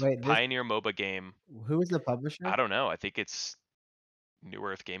left. Wait, this, Pioneer MOBA game. who is the publisher? I don't know. I think it's New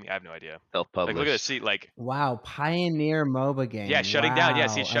Earth Gaming. I have no idea. Self-published. Like, look at this. See, like, Wow, Pioneer MOBA game. yeah, shutting down. Yeah,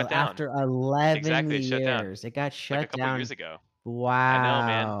 see, it's shut down. After 11 Exactly, it's shut down. years. It got like a shut couple down. years ago. Wow.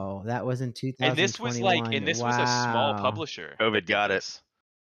 I know, man. That was in 2021. And this was like, and this was a small Wow. publisher. COVID that did got it. this.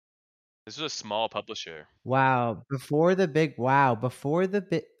 This was a small publisher. Wow. Before the rise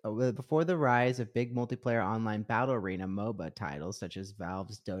of big multiplayer online battle arena MOBA titles such as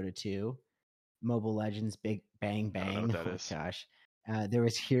Valve's Dota 2, Mobile Legends Big Bang I don't know Bang. what that Oh is. gosh. There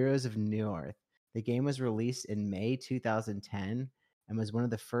was Heroes of Newerth. The game was released in May 2010 and was one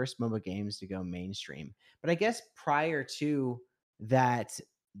of the first MOBA games to go mainstream. But I guess prior to that,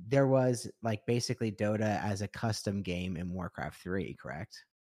 there was like basically Dota as a custom game in Warcraft 3, correct?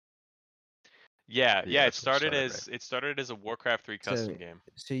 Yeah, Yeah, it started that's what as a Warcraft 3 custom game.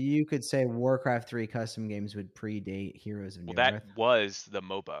 So you could say Warcraft 3 custom games would predate Heroes of Newerth. Well, that was the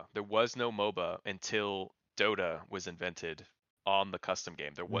MOBA. There was no MOBA until Dota was invented on the custom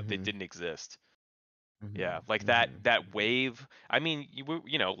game. They didn't exist. Yeah, like that wave. I mean,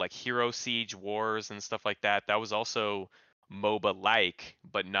 you know, like Hero Siege Wars and stuff like that. That was also MOBA-like,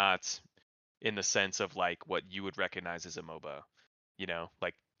 but not in the sense of like what you would recognize as a MOBA. You know,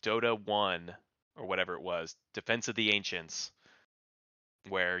 like Dota 1 or whatever it was, Defense of the Ancients,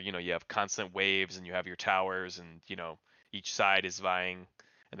 where, you know, you have constant waves and you have your towers and, you know, each side is vying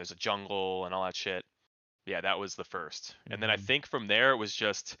and there's a jungle and all that shit. Yeah, that was the first. And then I think from there it was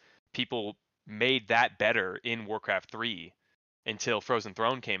just people made that better in Warcraft 3 until Frozen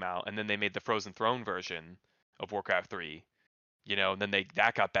Throne came out, and then they made the Frozen Throne version of Warcraft 3. You know, and then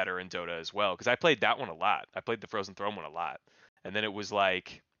that got better in Dota as well, because I played that one a lot. I played the Frozen Throne one a lot. And then it was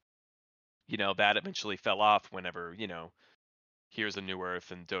like, you know, that eventually fell off whenever, you know, Here's a New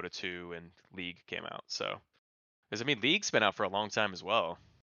Earth and Dota 2 and League came out. So, because I mean, League's been out for a long time as well.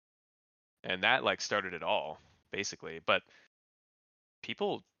 And that like started it all, basically. But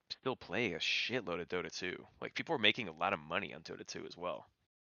people still play a shitload of Dota 2. Like, people are making a lot of money on Dota 2 as well.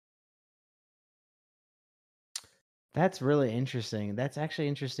 That's really interesting. That's actually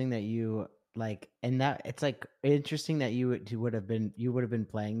interesting that you like, and that it's like interesting that you would have been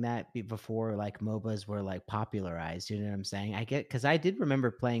playing that before like MOBAs were like popularized. You know what I'm saying? I get, because I did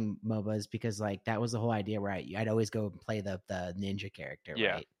remember playing MOBAs because like that was the whole idea where I'd always go and play the ninja character,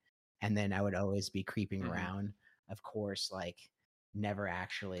 Yeah. right? And then I would always be creeping Mhm. around. Of course, like never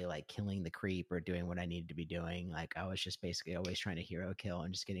actually like killing the creep or doing what I needed to be doing. Like I was just basically always trying to hero kill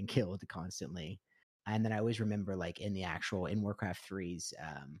and just getting killed constantly. And then I always remember like in Warcraft 3's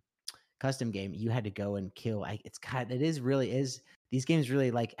custom game, you had to go and kill. These games really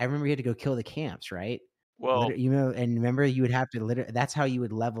like, I remember you had to go kill the camps, right? Well, You know, and remember you would have to that's how you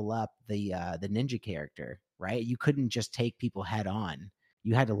would level up the ninja character, right? You couldn't just take people head on.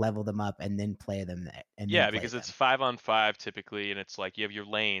 You had to level them up and then play them. yeah, because it's 5-on-5 typically, and it's like you have your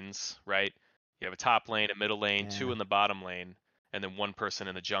lanes, right? You have a top lane, a middle lane, two Yeah. in the bottom lane, and then one person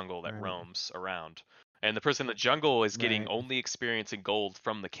in the jungle that Right. roams around. And the person in the jungle is getting Right. only experience and gold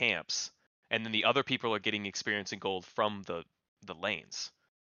from the camps, and then the other people are getting experience in gold from the lanes.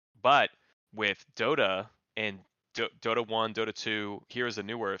 But with Dota and Dota 1, Dota 2, Heroes of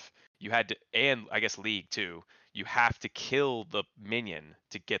Newerth, you had to, and I guess League too, you have to kill the minion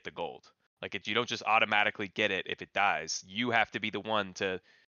to get the gold. Like you don't just automatically get it if it dies. You have to be the one to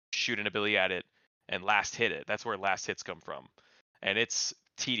shoot an ability at it and last hit it. That's where last hits come from. And it's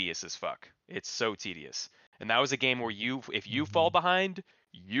tedious as fuck. It's so tedious. And that was a game where if you fall behind,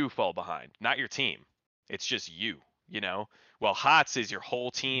 you fall behind, not your team. It's just you, you know? Well, HOTS is your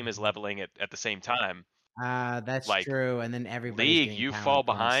whole team is leveling it at the same time. That's Like, true. And then everybody League, you fall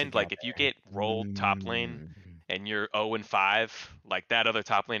behind. Like if you get rolled top lane and you're 0-5, like that other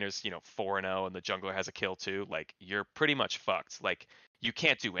top laner's 4-0 and the jungler has a kill too, like you're pretty much fucked. Like you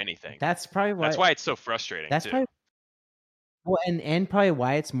can't do anything. That's probably why it's so frustrating. That's too. probably well, and probably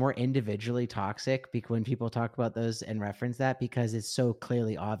why it's more individually toxic, because when people talk about those and reference that, because it's so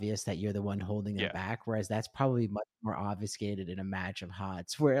clearly obvious that you're the one holding them back, whereas that's probably much more obfuscated in a match of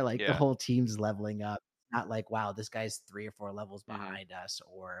HOTS where like the whole team's leveling up. Not like, wow, this guy's 3 or 4 levels behind us,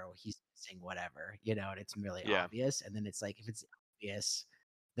 or he's missing whatever, and it's really obvious. And then it's like, if it's obvious,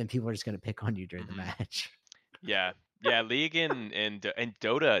 then people are just going to pick on you during the match. Yeah. League and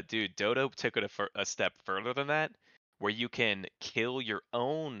Dota, dude, Dota took it a step further than that, where you can kill your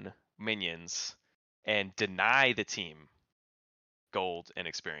own minions and deny the team gold and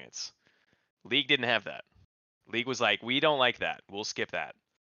experience. League didn't have that. League was like, we don't like that. We'll skip that.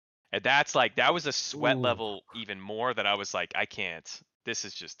 And that's like, that was a sweat level even more that I was like, I can't. This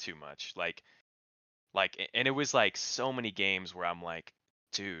is just too much. Like, and it was like so many games where I'm like,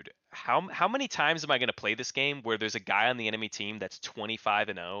 dude, how many times am I going to play this game where there's a guy on the enemy team that's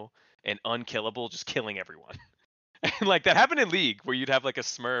 25-0 and unkillable, just killing everyone? And like that happened in League where you'd have like a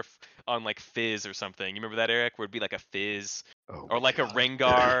Smurf on like Fizz or something. You remember that, Eric? Where it'd be like a Fizz or like a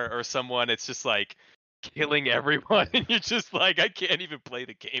Rengar or someone. It's just like killing everyone, and you're just like, I can't even play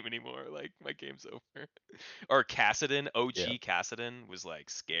the game anymore. Like my game's over. Or Kassadin, OG Kassadin was like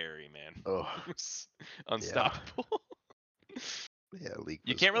scary, man. Oh, it was unstoppable. Yeah, League.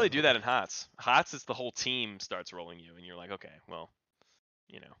 You can't really do that in HOTS. HOTS is the whole team starts rolling you, and you're like, okay, well,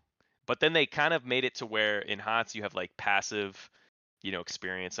 But then they kind of made it to where in HOTS you have like passive,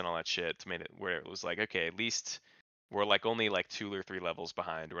 experience and all that shit to make it where it was like, okay, at least we're like only like 2 or 3 levels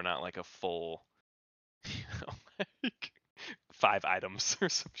behind. We're not like a full, like 5 items or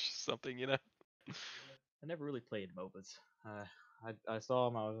something, I never really played MOBAs. I saw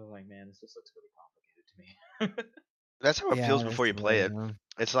them. I was like, man, this just looks really complicated to me. That's how it feels before you play it.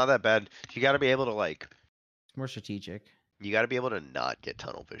 It's not that bad. You got to be able to like. It's more strategic. You got to be able to not get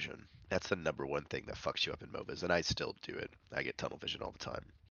tunnel vision. That's the number one thing that fucks you up in MOBAs, and I still do it. I get tunnel vision all the time.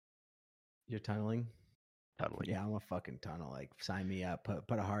 You're tunneling? Tunneling. Yeah, I'm a fucking tunnel. Like, sign me up.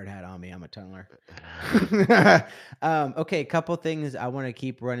 Put a hard hat on me. I'm a tunneler. Okay, a couple things I want to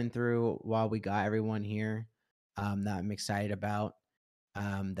keep running through while we got everyone here. That I'm excited about.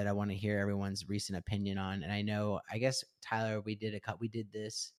 That I want to hear everyone's recent opinion on. And I guess Tyler, we did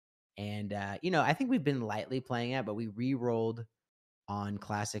this, and I think we've been lightly playing it, but we re-rolled on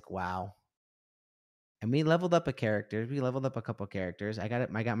Classic WoW, and we leveled up a character. We leveled up a couple characters. I got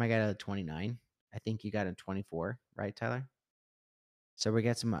my guy to 29. I think you got him 24, right, Tyler? So we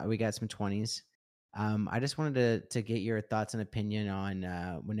got some 20s. I just wanted to get your thoughts and opinion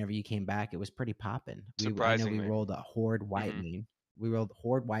on whenever you came back. It was pretty popping. Surprisingly, we rolled a Horde White main. We rolled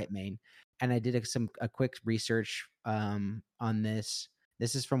Horde White main, and I did a quick research on this.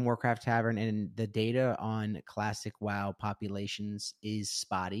 This is from Warcraft Tavern, and the data on Classic WoW populations is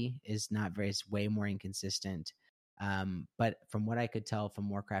spotty. Is not very. It's way more inconsistent. But from what I could tell from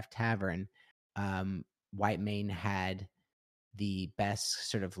Warcraft Tavern, Whitemane had the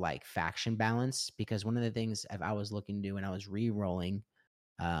best sort of like faction balance, because one of the things I was looking to do when I was re-rolling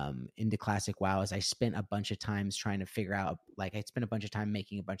into Classic WoW is I spent a bunch of times trying to figure out, like I spent a bunch of time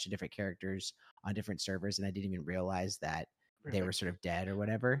making a bunch of different characters on different servers, and I didn't even realize that they were sort of dead or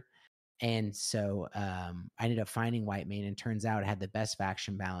whatever. And so I ended up finding Whitemane, and turns out it had the best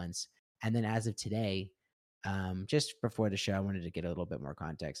faction balance. And then as of today, just before the show, I wanted to get a little bit more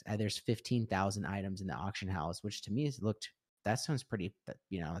context. There's 15,000 items in the auction house, which to me that sounds pretty,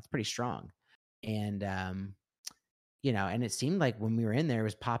 it's pretty strong. And, and it seemed like when we were in there, it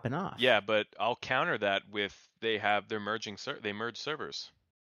was popping off. Yeah, but I'll counter that with they merged servers.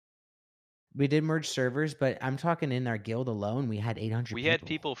 We did merge servers, but I'm talking in our guild alone, we had 800 people. We had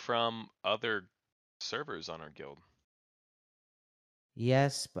people from other servers on our guild.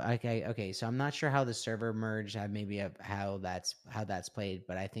 Yes, but okay. So I'm not sure how the server merged, maybe how that's played,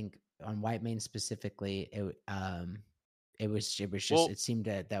 but I think on Whitemane specifically, It was just Well- it seemed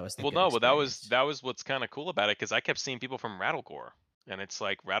that was the Well, good no, but experience. that was what's kind of cool about it because I kept seeing people from Rattlegore, and it's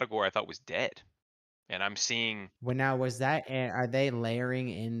like Rattlegore I thought was dead, and I'm seeing. Well, now was that? Are they layering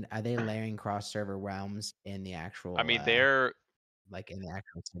in? Are they layering cross server realms in the actual? I mean, they're. like in the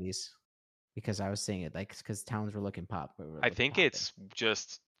actual cities, because I was seeing it like because towns were looking pop. I think it's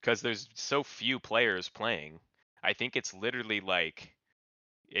just because there's so few players playing. I think it's literally like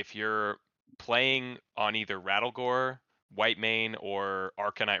if you're playing on either Rattlegore, Whitemane, or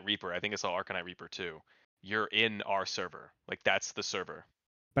Arcanite Reaper. I think it's all Arcanite Reaper too. You're in our server. Like that's the server.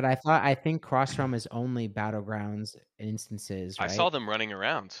 But I think cross realm is only battlegrounds instances, right? I saw them running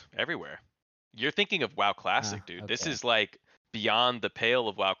around everywhere. You're thinking of WoW Classic, dude. This okay. is like beyond the pale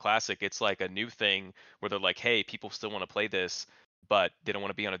of WoW Classic. It's like a new thing where they're like, hey, people still want to play this, but they don't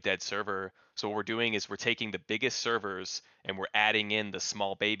want to be on a dead server. So what we're doing is we're taking the biggest servers and we're adding in the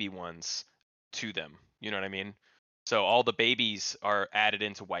small baby ones to them. You know what I mean? So all the babies are added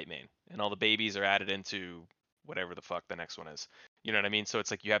into Whitemane, and all the babies are added into whatever the fuck the next one is. You know what I mean? So it's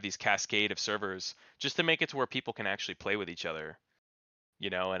like you have these cascade of servers just to make it to where people can actually play with each other, you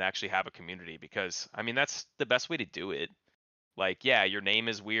know, and actually have a community. Because I mean, that's the best way to do it. Like, yeah, your name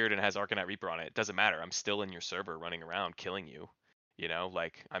is weird and has Arcanite Reaper on it. It doesn't matter. I'm still in your server running around killing you. You know,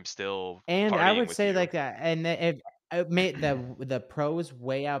 like I'm still And I partying would with say you. like that, and if it made the pros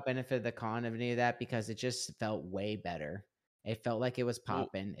way out benefit the con of any of that because it just felt way better. It felt like it was Well-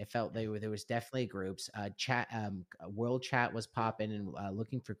 popping. It felt there was definitely groups. World chat was popping, and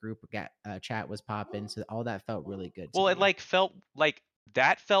looking for group chat was popping. So all that felt really good. Well, to it me. like felt like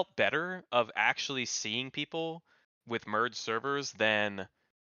that felt better of actually seeing people with merged servers than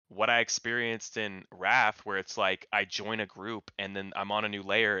what I experienced in Wrath, where it's like I join a group and then I'm on a new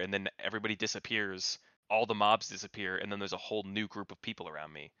layer and then everybody disappears, all the mobs disappear, and then there's a whole new group of people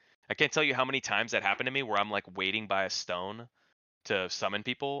around me. I can't tell you how many times that happened to me where I'm like waiting by a stone to summon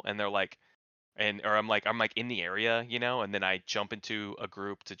people and they're like or I'm like in the area, you know, and then I jump into a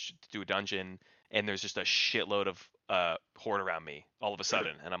group to do a dungeon and there's just a shitload of horde around me all of a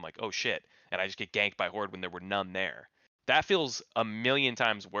sudden and I'm like, "Oh shit." And I just get ganked by horde when there were none there. That feels a million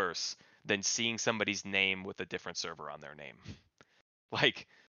times worse than seeing somebody's name with a different server on their name. like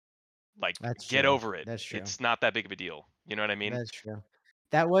That's get true. over it. That's true. It's not that big of a deal. You know what I mean? That's true.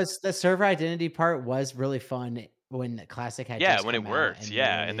 That was the server identity part was really fun when the Classic had Yeah, just when it come out worked. and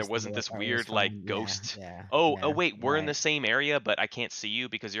Yeah, and there released the wasn't beta this part, it was weird like fun. ghost. Yeah, Oh, yeah, wait, we're in the right. same area, but I can't see you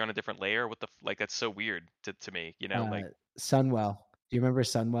because you're on a different layer. What the like? That's so weird to me. You know, like. Sunwell. Do you remember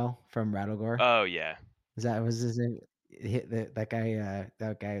Sunwell from Rattlegore? Oh yeah. Was his name? That guy.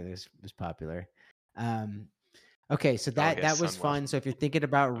 That guy was popular. Okay, so Oh, yeah, that was Sunwell. fun. So if you're thinking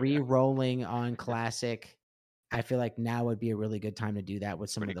about Oh, yeah. re-rolling on Classic, I feel like now would be a really good time to do that with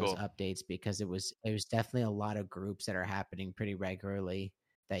some Pretty of those cool. updates because it was definitely a lot of groups that are happening pretty regularly.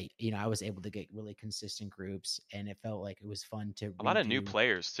 That I was able to get really consistent groups, and it felt like it was fun to A lot of new redo,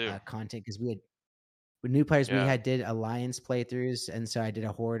 players too. content because we had with new players. We Yeah. did alliance playthroughs, and so I did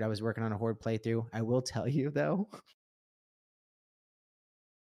a horde. I was working on a horde playthrough. I will tell you though,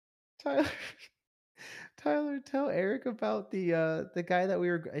 Tyler, tell Eric about the guy that we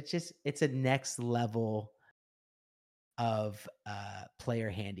were. It's a next level of player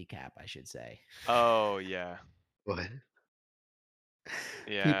handicap, I should say. Oh yeah. What?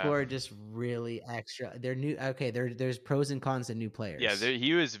 Yeah. People are just really extra. They're new. Okay, there's pros and cons to new players. Yeah,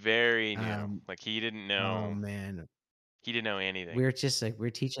 he was very new. Like he didn't know. Oh man, He didn't know anything. we're just like we're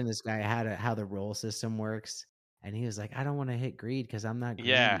teaching this guy how the role system works, and he was like, I don't want to hit greed because I'm not greedy.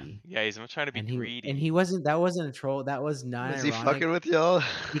 Yeah, he's trying to be greedy. And he wasn't. That wasn't a troll. That was not. Was he fucking with y'all?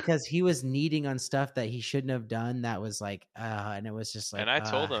 Because he was needing on stuff that he shouldn't have done. That was like, and it was just like, And I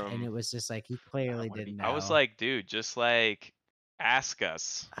told him, and it was just like he clearly didn't know. I was like, dude, just like ask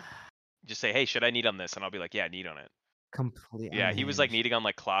us. Just say, hey, should I need on this? And I'll be like, yeah, need on it. Completely. Yeah, he was like needing on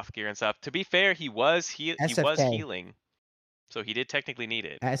like cloth gear and stuff. To be fair, he was healing, so he did technically need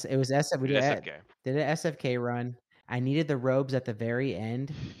it. It was SF. We did SFK. Did an SFK run. I needed the robes at the very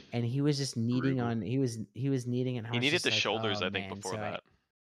end, and he was just needing Brutal. on. He was needing it. He needed the shoulders, I think, before that.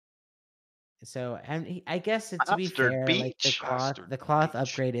 I guess to be fair, like the cloth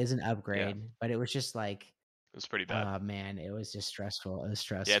upgrade is an upgrade, but it was just like it was pretty bad. Oh man, it was just stressful. It was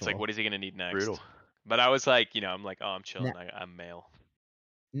stressful. Yeah, it's like, what is he gonna need next? Brutal. But I was like, I'm like, oh, I'm chilling. I'm male.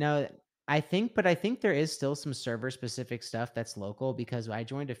 No, I think there is still some server specific stuff that's local because I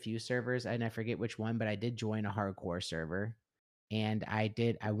joined a few servers and I forget which one, but I did join a hardcore server. And I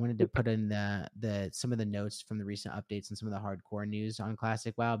wanted to put in some of the notes from the recent updates and some of the hardcore news on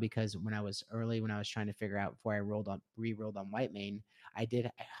Classic WoW because when I was trying to figure out before I re-rolled on Whitemane, I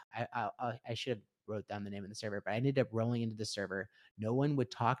should have wrote down the name of the server, but I ended up rolling into the server. No one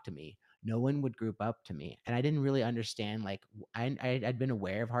would talk to me. No one would group up to me, and I didn't really understand. Like, I'd been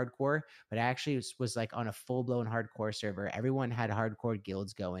aware of hardcore, but I actually was like on a full blown hardcore server. Everyone had hardcore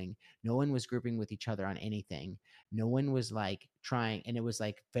guilds going. No one was grouping with each other on anything. No one was like trying, and it was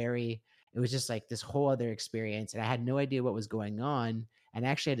like it was just like this whole other experience, and I had no idea what was going on. And I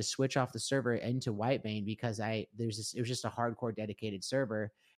actually had to switch off the server into Whitebane because it was just a hardcore dedicated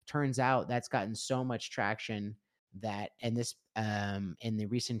server. Turns out that's gotten so much traction that in the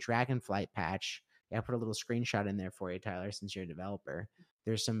recent Dragonflight patch, I put a little screenshot in there for you, Tyler, since you're a developer.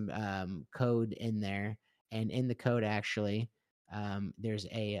 There's some code in there, and in the code actually, there's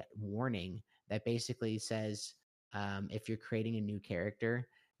a warning that basically says if you're creating a new character,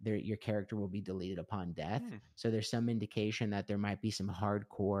 your character will be deleted upon death. So there's some indication that there might be some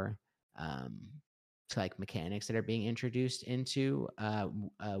hardcore like mechanics that are being introduced into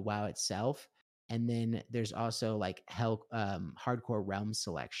WoW itself. And then there's also like hardcore realm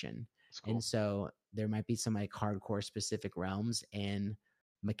selection. Cool. And so there might be some like hardcore specific realms and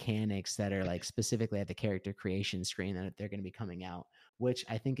mechanics that are like specifically at the character creation screen that they're going to be coming out, which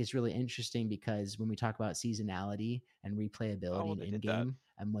I think is really interesting because when we talk about seasonality and replayability in game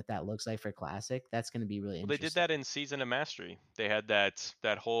and what that looks like for Classic, that's going to be really interesting. They did that in Season of Mastery. They had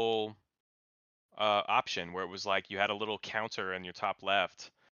that whole option where it was like you had a little counter in your top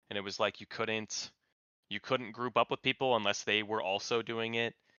left, and it was like you couldn't group up with people unless they were also doing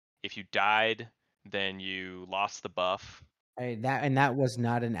it. If you died, then you lost the buff. That was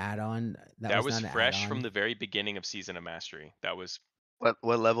not an add-on. That was fresh from the very beginning of Season of Mastery. That was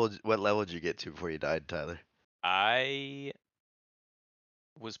what level did you get to before you died, Tyler? I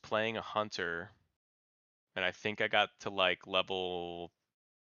was playing a hunter, and I think I got to like level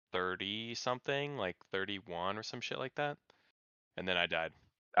 30 something, like 31 or some shit like that, and then I died.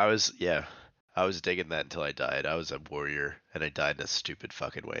 I was digging that until I died. I was a warrior, and I died in a stupid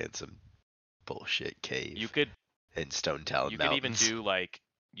fucking way in some bullshit cave. You could in Stone Talon Mountains. You could even do like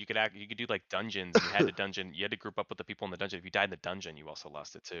you could do like dungeons. You had to group up with the people in the dungeon. If you died in the dungeon, you also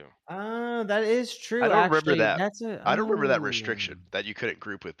lost it too. That is true. I don't remember that. I don't remember that restriction that you couldn't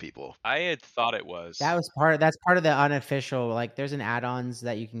group with people. I had thought it was. That's part of the unofficial. Like, there's an add-ons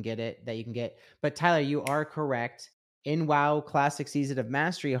that you can get. But Tyler, you are correct. In WoW Classic Season of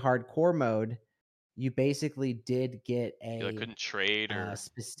Mastery hardcore mode, you basically did get you couldn't trade or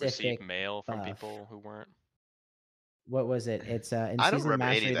receive mail from people who weren't. What was it? It's in I don't Season of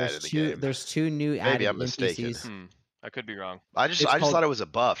Mastery. There's two new Maybe added I'm mistaken. NPCs. I could be wrong. I just thought it was a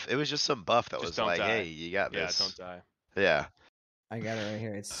buff. It was just some buff that was like, die. hey, you got this. Yeah, don't die. Yeah. I got it right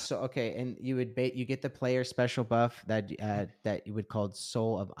here. It's so okay, and you get the player special buff that you would call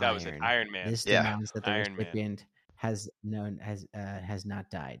Soul of Iron. That was it. Iron Man. This demands that the recipient has not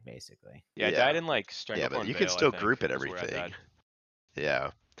died, basically. Yeah, I died in like Strangleborn. Yeah, but you can still group it everything.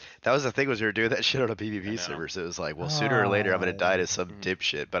 Yeah. That was the thing, was we were doing that shit on a PvP server, so it was like, well, sooner or later I'm gonna die to some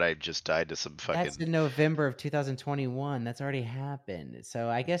dipshit, but I just died to some fucking. That's in November of 2021. That's already happened. So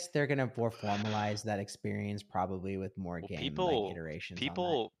I guess they're gonna more formalize that experience probably with more game iterations.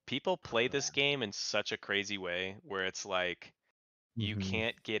 People play this game in such a crazy way where it's like you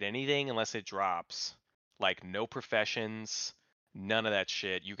can't get anything unless it drops. Like no professions, none of that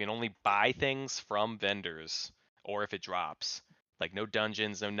shit. You can only buy things from vendors or if it drops. Like no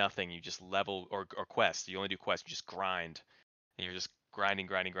dungeons, no nothing. You just level or quests. You only do quests. You just grind. And you're just grinding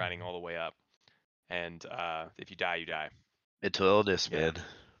all the way up. And if you die, you die. Mental illness, man.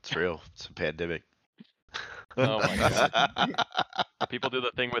 It's real. It's a pandemic. Oh my god. People do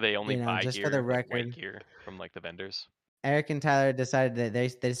the thing where they only buy just gear, for the record, like gear from like the vendors. Eric and Tyler decided that they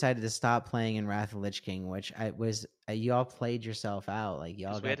decided to stop playing in Wrath of the Lich King, which you all played yourself out. Like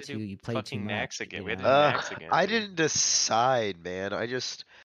y'all got you played too much. Again. We had to do Nax again. I didn't decide, man.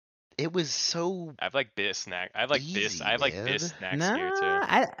 It was so. I have like this Nax. I have like easy, this. I have like this Nax gear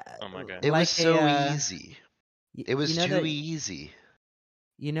too. Oh my god. It was so easy. It was too easy.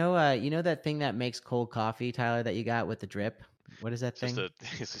 You know that thing that makes cold coffee, Tyler, that you got with the drip? What is that thing?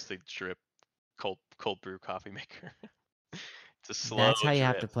 It's just a drip cold brew coffee maker. It's a slow That's how you drip.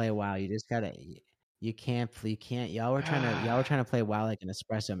 have to play WoW. You just gotta. You can't. Y'all were trying to play WoW like an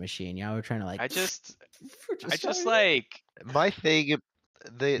espresso machine. Y'all were trying to like. I just like my thing.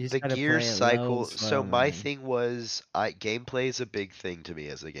 The gear cycle. So my thing was, gameplay is a big thing to me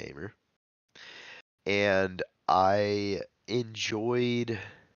as a gamer, and I enjoyed.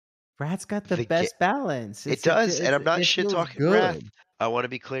 Wrath's got the best balance. It does, and I'm not shit talking Wrath. I want to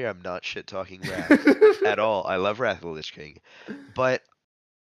be clear, I'm not shit talking Wrath at all. I love Wrath of the Lich King. But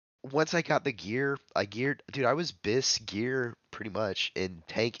once I got the gear, dude, I was BIS gear pretty much in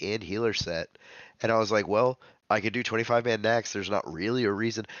tank and healer set. And I was like, well, I could do 25 man next. There's not really a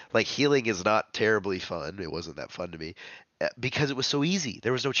reason. Like healing is not terribly fun. It wasn't that fun to me because it was so easy.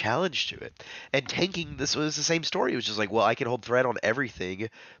 There was no challenge to it. And tanking, this was the same story. It was just like, well, I can hold threat on everything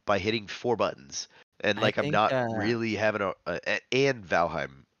by hitting 4 buttons. And I like I'm think not really having and Valheim.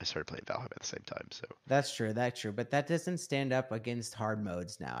 I started playing Valheim at the same time, so that's true. That's true. But that doesn't stand up against hard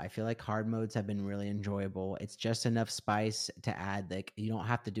modes now. I feel like hard modes have been really enjoyable. It's just enough spice to add, like, you don't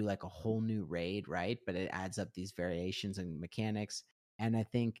have to do like a whole new raid, right? But it adds up these variations and mechanics. And I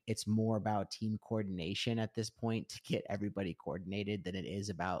think it's more about team coordination at this point to get everybody coordinated than it is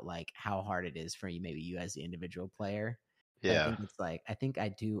about like how hard it is for you, maybe you as the individual player. But I yeah. think it's like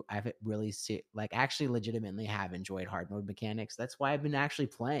I've really actually legitimately have enjoyed hard mode mechanics. That's why I've been actually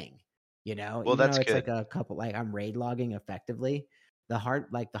playing. Well, Even that's though it's good. like a couple, like I'm raid logging effectively. The hard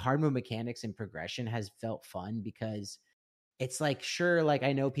mode mechanics and progression has felt fun because it's like, sure, like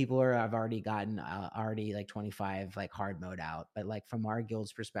I know people I've already gotten already like 25 like hard mode out, but like from our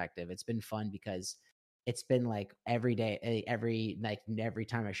guild's perspective, it's been fun because it's been like every day, every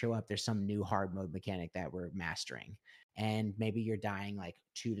time I show up, there's some new hard mode mechanic that we're mastering. And maybe you're dying like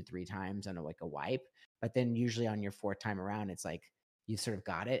 2 to 3 times on a wipe, but then usually on your 4th time around, it's like you sort of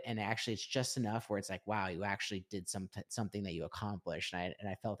got it, and actually it's just enough where it's like, wow, you actually did something that you accomplished, and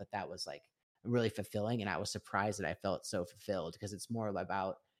I felt that was like really fulfilling, and I was surprised that I felt so fulfilled because it's more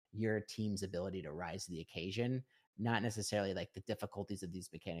about your team's ability to rise to the occasion, not necessarily like the difficulties of these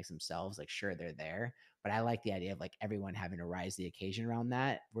mechanics themselves. Like, sure, they're there, but I like the idea of like everyone having to rise to the occasion around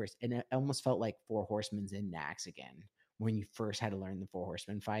that. And it almost felt like Four Horsemen's in Nax again when you first had to learn the Four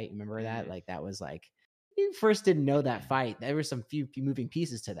Horsemen fight. Remember that? Like that was like you first didn't know that fight. There were some few moving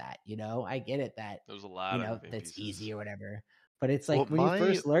pieces to that. I get it that There was a lot of moving that's pieces. easy or whatever. But it's like Well, when you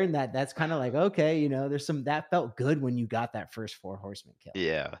first learned that, that's kind of like, okay, there's some that felt good when you got that first Four Horsemen kill.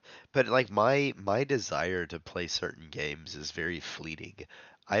 Yeah, but like my desire to play certain games is very fleeting.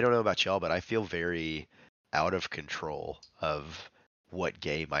 I don't know about y'all, but I feel very out of control of what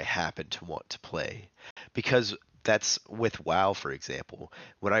game I happen to want to play. Because that's with WoW, for example.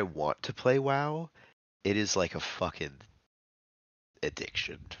 When I want to play WoW, it is like a fucking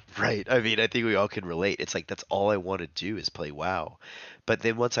addiction, right? I mean, I think we all can relate. It's like that's all I want to do is play WoW. But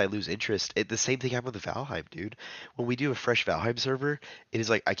then once I lose interest, the same thing happened with Valheim, dude. When we do a fresh Valheim server, it is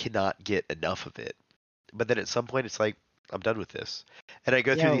like I cannot get enough of it. But then at some point, it's like I'm done with this, and I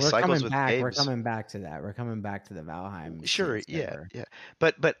go through these cycles with games. We're coming back to that. We're coming back to the Valheim. Sure, yeah.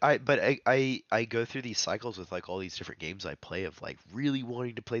 But I go through these cycles with like all these different games I play of like really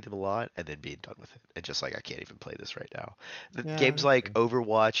wanting to play them a lot and then being done with it and just like I can't even play this right now. The games like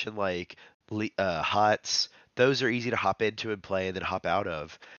Overwatch and like HOTS, those are easy to hop into and play and then hop out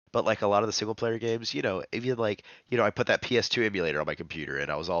of. But like a lot of the single player games, even like, I put that PS2 emulator on my computer and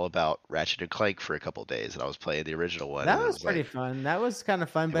I was all about Ratchet and Clank for a couple days and I was playing the original one. That was pretty fun. That was kind of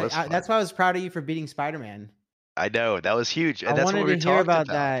fun, but that's why I was proud of you for beating Spider-Man. I know, that was huge. And I that's wanted what we to hear about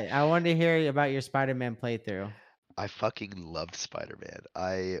that. I wanted to hear about your Spider-Man playthrough. I fucking loved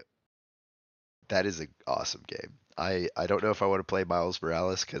Spider-Man. That is an awesome game. I don't know if I want to play Miles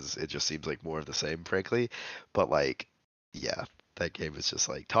Morales because it just seems like more of the same, frankly. But like, yeah, that game is just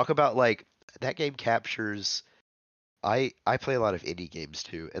like talk about like that game captures. I play a lot of indie games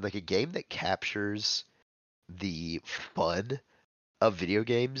too, and like a game that captures the fun of video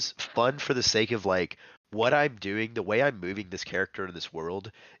games, fun for the sake of like what I'm doing, the way I'm moving this character in this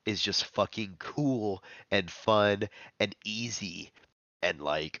world is just fucking cool and fun and easy and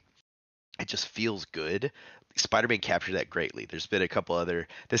like it just feels good. Spider-Man captured that greatly. There's been a couple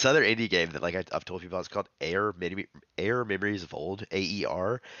this other indie game that like I've told people about. It's called Air Memories of Old,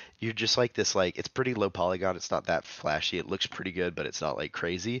 AER. You're just like this like it's pretty low polygon. It's not that flashy. It looks pretty good, but it's not like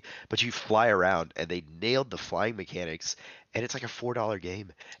crazy. But you fly around and they nailed the flying mechanics, and it's like a $4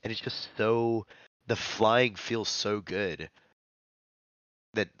 game, and it's just so the flying feels so good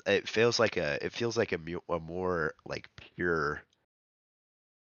that it feels like a more like pure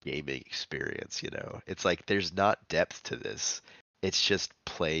gaming experience. It's like there's not depth to this. It's just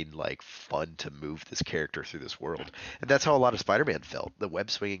plain like fun to move this character through this world. And that's how a lot of Spider-Man felt. The web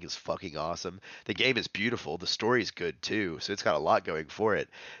swinging is fucking awesome. The game is beautiful. The story's good too. So it's got a lot going for it.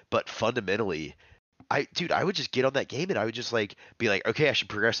 But fundamentally, I would just get on that game and I would just like be like, okay, I should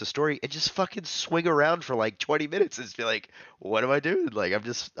progress the story and just fucking swing around for like 20 minutes and just be like, what am I doing? Like I'm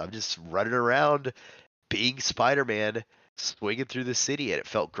just running around being Spider-Man swinging through the city, and it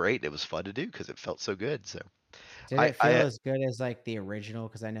felt great and it was fun to do because it felt so good. So Did it feel as good as like the original?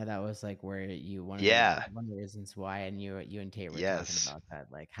 Because I know that was like where you one of the reasons why, and you and Tate were talking about that.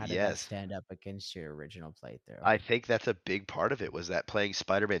 Like, how did that stand up against your original playthrough? I think that's a big part of it, was that playing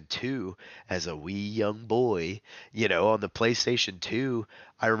Spider-Man 2 as a wee young boy, on the PlayStation 2,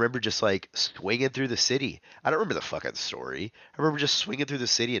 I remember just like swinging through the city. I don't remember the fucking story. I remember just swinging through the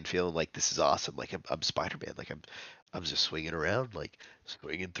city and feeling like this is awesome. Like I'm Spider-Man. Like I'm just swinging around, like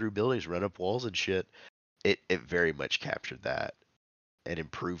swinging through buildings, run up walls and shit. It very much captured that and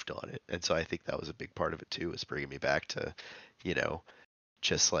improved on it. And so I think that was a big part of it too, was bringing me back to,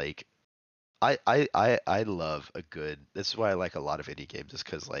 just like I love a good. This is why I like a lot of indie games, is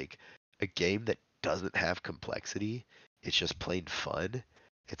because like a game that doesn't have complexity, it's just plain fun.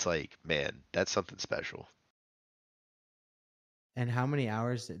 It's like, man, that's something special. And how many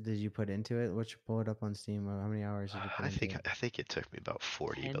hours did you put into it? Let's pull it up on Steam. How many hours did you put into it? I think it took me about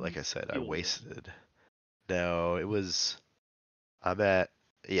 40, but like I said, I wasted. No, it was. I'm at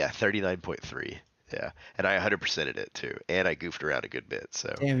 39.3. Yeah, and I 100%ed it too, and I goofed around a good bit.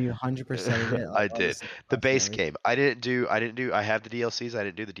 So damn, you 100%ed it. I did the base game. I didn't do. I have the DLCs. I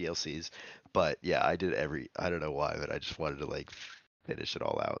didn't do the DLCs, but yeah, I did I don't know why, but I just wanted to like finish it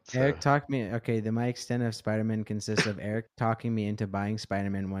all out. So. Eric talked me. Okay, my extent of Spider-Man consists of Eric talking me into buying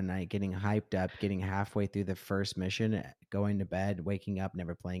Spider-Man one night, getting hyped up, getting halfway through the first mission, going to bed, waking up,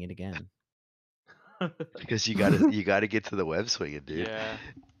 never playing it again. Because you gotta get to the web swinging, dude. Yeah.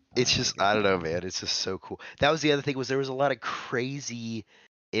 It's just, I don't know, man. It's just so cool. That was the other thing, was there was a lot of crazy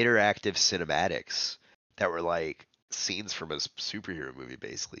interactive cinematics that were like scenes from a superhero movie,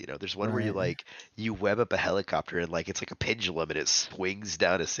 basically. There's one where you web up a helicopter and like it's like a pendulum and it swings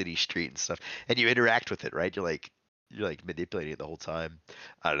down a city street and stuff, and you interact with it, right? You're like manipulating it the whole time.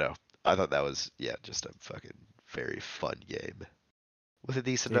 I don't know. I thought that was just a fucking very fun game with a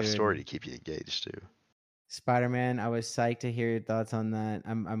decent enough story to keep you engaged too. Spider-Man, I was psyched to hear your thoughts on that.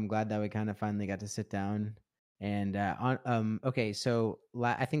 I'm glad that we kind of finally got to sit down. And okay, so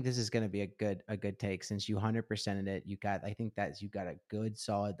I think this is going to be a good take, since you 100%ed it. You got a good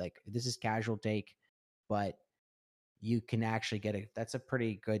solid, like, this is casual take, but you can actually get that's a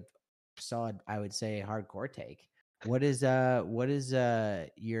pretty good solid, I would say, hardcore take. What is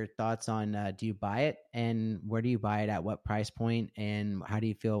your thoughts on, do you buy it, and where do you buy it, at what price point, and how do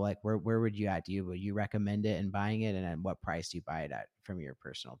you feel like where would you at? Would you recommend it and buying it, and at what price do you buy it at, from your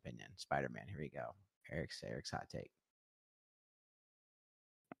personal opinion? Spider-Man, here we go. Eric's hot take.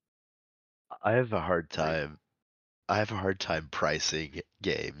 I have a hard time pricing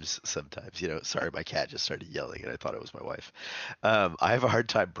games sometimes. Sorry, my cat just started yelling and I thought it was my wife. I have a hard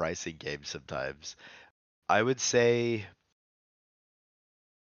time pricing games sometimes. I would say,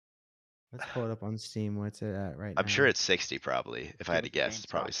 let's pull it up on Steam. What's it at right now? I'm sure it's 60 probably. If I had to guess, it's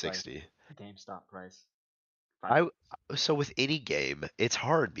probably 60. GameStop price. So with any game, it's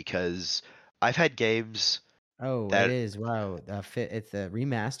hard because I've had games. Oh, it is. Wow. It's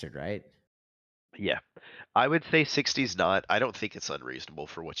remastered, right? Yeah. I would say 60 is not. I don't think it's unreasonable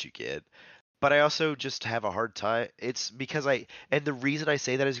for what you get. But I also just have a hard time. It's because and the reason I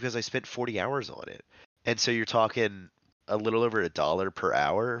say that is because I spent 40 hours on it. And so you're talking a little over $1 per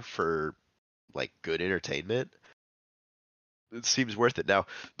hour for like good entertainment. It seems worth it. Now,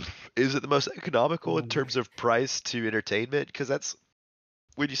 is it the most economical in terms of price to entertainment? Because that's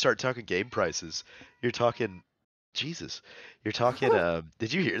when you start talking game prices. You're talking, Jesus. You're talking.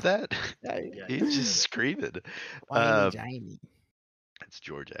 Did you hear that? He's just screaming. It's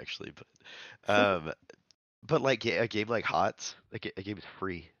George actually, but like a game like HOTS, like a game is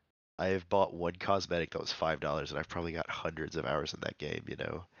free. I have bought one cosmetic that was $5, and I've probably got hundreds of hours in that game.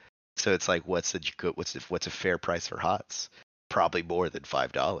 So it's like, what's a fair price for HOTS? Probably more than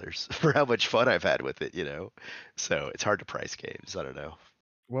 $5 for how much fun I've had with it. So it's hard to price games. I don't know.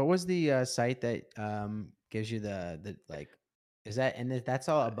 What was the site that gives you the like? Is that, and that's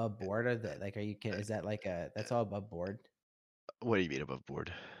all above board, or that, like, are you kidding? Is that like that's all above board? What do you mean above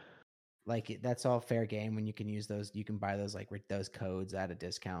board? Like, that's all fair game when you can use those. You can buy those like those codes at a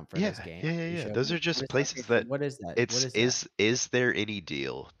discount for those games. Yeah. Those are just places that. What is that? It's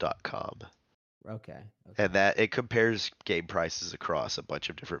istthereanydeal.com. Okay. And that it compares game prices across a bunch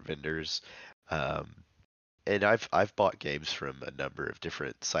of different vendors. And I've bought games from a number of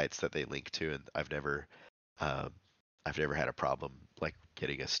different sites that they link to, and I've never had a problem like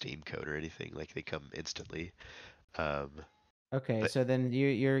getting a Steam code or anything. Like, they come instantly. Okay, so then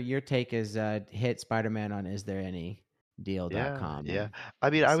your take is hit Spider-Man on istthereanydeal.com. Yeah. I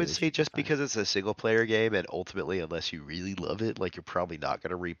mean, I would say just because it's a single player game, and ultimately, unless you really love it, like, you're probably not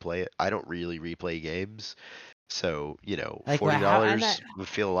going to replay it. I don't really replay games. So, like, $40 would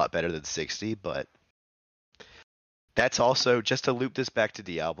feel a lot better than 60, but That's also just to loop this back to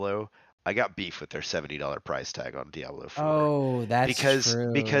Diablo. I got beef with their $70 price tag on Diablo 4. Oh, that's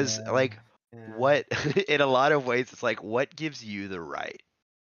true. Because yeah. like Yeah. what in a lot of ways it's like what gives you the right?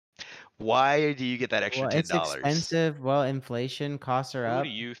 Why do you get that extra Well, it's $10? expensive. Well, inflation costs are Who up. do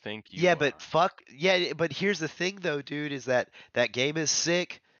you think you Yeah, are? but but here's the thing though, dude, is that game is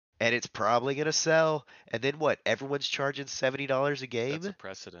sick and it's probably gonna sell. And then what? Everyone's charging $70 a That's a game.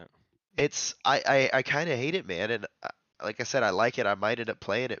 precedent. It's I kind of hate it, man. And like I said, I like it. I might end up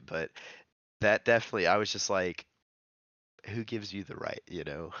playing it, but that definitely I was just like, who gives you the right? You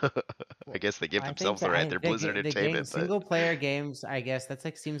know? I guess they give I think themselves the right. They're Blizzard the game Entertainment, but single player games, I guess that's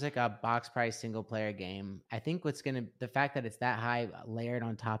like seems like a box price single player game. I think the fact that it's that high layered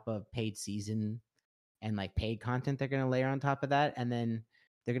on top of paid season and like paid content, they're gonna layer on top of that, and then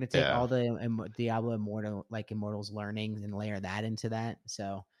they're gonna take yeah, all the Diablo Immortals learnings and layer that into that.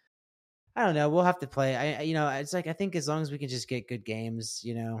 So I don't know. We'll have to play. It's like I think as long as we can just get good games,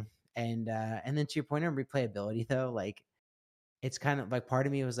 and then to your point on replayability though, like it's kind of like part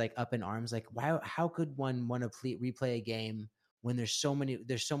of me was like up in arms, like how could one want to replay a game when there's so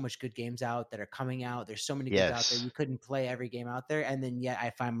much good games out that are coming out. There's so many games out there. yes, You couldn't play every game out there, and then yet I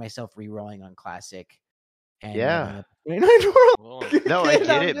find myself re-rolling on classic and yeah. leveling up 29 world. Well, No, I get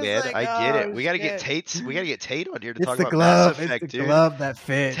I'm it, just man. like, I get it. oh We gotta get shit. We gotta get Tate on here to It's talk the about Mass glove. It's Effect, the dude. glove that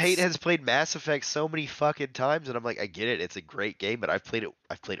fits. Tate has played Mass Effect so many fucking times, and I'm like, I get it. It's a great game, but I've played it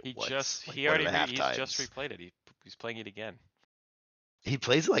once, like one and a half he's times. just replayed it. He's playing it again. He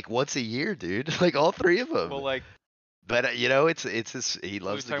plays it like once a year, dude. Like all three of them. Well, like But it's his, he we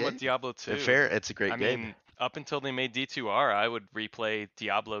loves were the talking game. about Diablo 2. Fair, it's a great I game. mean, up until they made D2R, I would replay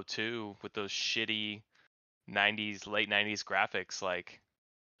Diablo 2 with those shitty late 90s graphics like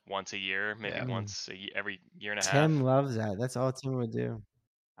once a year, maybe Yeah. once every year and a half. Tim loves that. That's all Tim would do.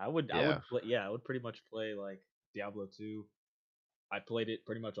 I would Yeah. play. Yeah, I would pretty much play like Diablo 2. I played it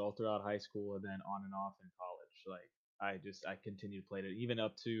pretty much all throughout high school and then on and off in college. Like I continued to play it even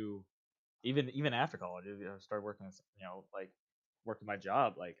up to even after college. I started working as like working my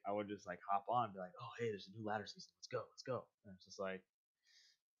job. Like I would just like hop on and be like, oh hey, there's a new ladder season. Let's go. And it's just like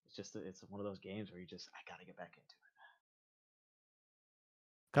it's one of those games where I gotta get back into it.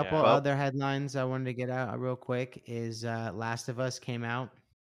 Couple Yeah. other headlines I wanted to get out real quick is Last of Us came out.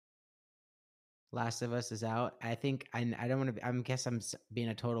 Last of Us is out. I think I don't want to. I guess I'm being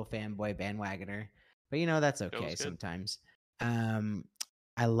a total fanboy bandwagoner, but that's okay sometimes.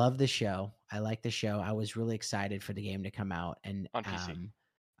 I love the show. I like the show. I was really excited for the game to come out, and On PC.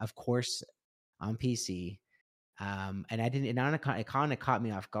 of course, on PC. And I didn't. It kind of caught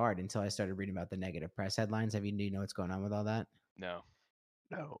me off guard until I started reading about the negative press headlines. Do you know what's going on with all that? No.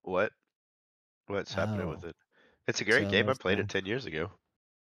 No, what's happening with Oh. it? It's a great So game. I there's played it 10 years ago.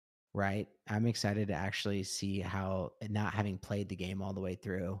 Right. I'm excited to actually see how, not having played the game all the way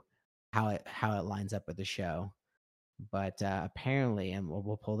through, how it lines up with the show. But apparently, and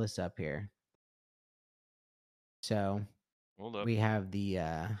we'll pull this up here. So Hold up. we have the.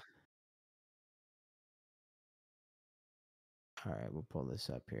 All right, we'll pull this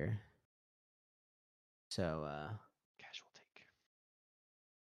up here. So Casual take.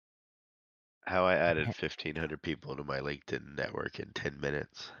 How I added 1,500 people to my LinkedIn network in 10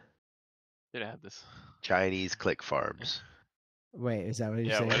 minutes. Did I have this? Chinese click farms. Wait, is that what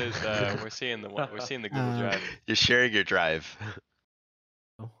you're saying? Yeah, what is we're seeing the Google Drive. You're sharing your drive.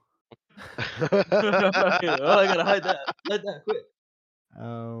 Oh. I gotta hide that. Hide that quick.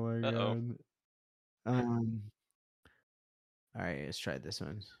 Oh my Uh-oh. god. All right, let's try this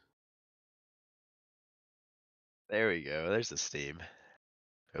one. There we go. There's the Steam.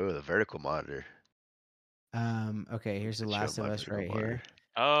 Oh, the vertical monitor. Okay, here's The Show Last of my Us vertical right monitor. here.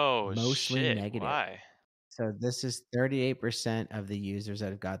 Oh, Mostly shit. negative. Why? So this is 38% of the users that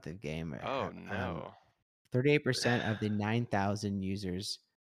have got the game. Oh no. 38% of the 9,000 user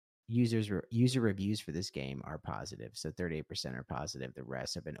reviews for this game are positive. So 38% are positive. The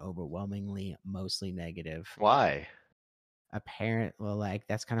rest have been overwhelmingly mostly negative. Why? Well, like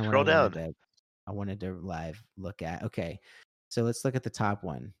that's kind of what I wanted to live look at. Okay, so let's look at the top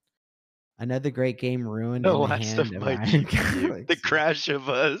one. Another great game ruined in the hand of Iron Galaxy. The Crash of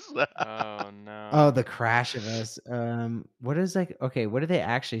Us. Oh no. Oh, the Crash of Us. What is okay? What are they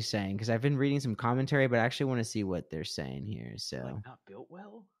actually saying? Because I've been reading some commentary, but I actually want to see what they're saying here. So like not built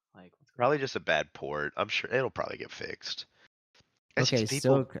well. Like what's Probably just a bad port. I'm sure it'll probably get fixed. It's okay, just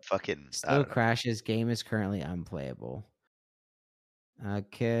people still crashes. Game is currently unplayable.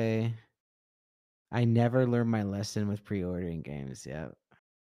 Okay. I never learned my lesson with pre-ordering games. Yep.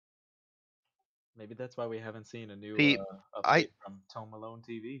 Maybe that's why we haven't seen a new See, update from Tone Malone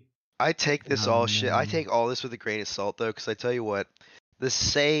TV. I take this Oh, all shit. I no. take all this with a grain of salt though, because I tell you what, the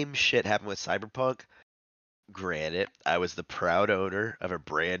same shit happened with Cyberpunk. Granted, I was the proud owner of a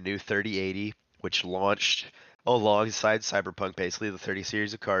brand new 3080, which launched alongside Cyberpunk, basically the 30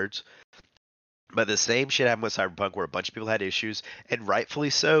 series of cards. But the same shit happened with Cyberpunk, where a bunch of people had issues, and rightfully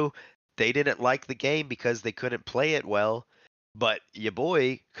so. They didn't like the game because they couldn't play it well. But your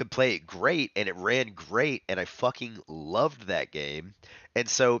boy could play it great, and it ran great, and I fucking loved that game. And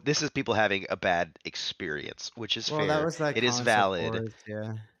so this is people having a bad experience, which is Well, that fair. was like It is concept valid. wars,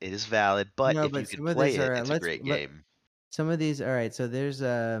 yeah. It is valid. But No, if you but can some of these play it, are it's a great game. some of these, all right. So there's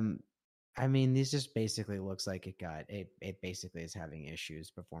I mean, these just basically looks like it basically is having issues,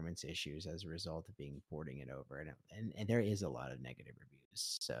 performance issues as a result of being porting it over, and there is a lot of negative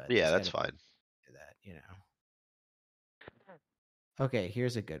reviews. So Yeah, just that's gotta fine. do that, you know. Okay,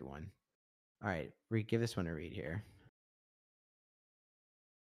 here's a good one. All right, give this one a read here.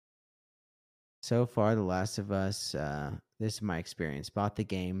 So far, The Last of Us. This is my experience. Bought the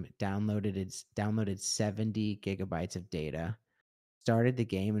game, downloaded 70 gigabytes of data, started the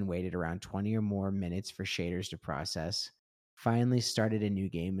game and waited around 20 or more minutes for shaders to process. Finally started a new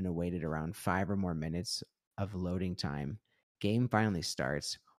game and waited around 5 or more minutes of loading time. Game finally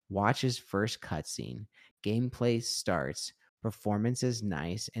starts. Watches first cutscene. Gameplay starts. Performance is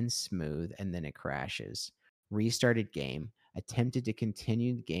nice and smooth, and then it crashes. Restarted game. Attempted to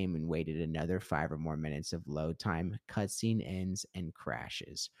continue the game and waited another 5 or more minutes of load time. Cutscene ends and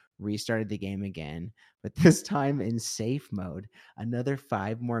crashes. Restarted the game again, but this time in safe mode. Another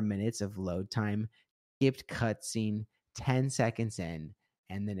 5 more minutes of load time. Skipped cutscene, 10 seconds in,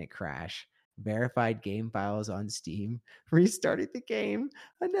 and then it crashed. Verified game files on Steam. Restarted the game.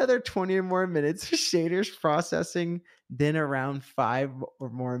 Another 20 or more minutes of shaders processing. Then around 5 or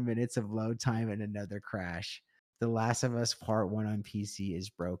more minutes of load time and another crash. The Last of Us Part 1 on PC is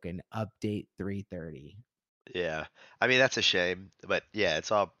broken. Update 3:30. Yeah. I mean, that's a shame. But yeah,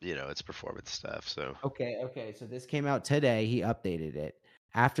 it's all, it's performance stuff. So Okay. So this came out today. He updated it.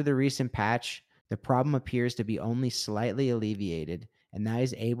 After the recent patch, the problem appears to be only slightly alleviated, and now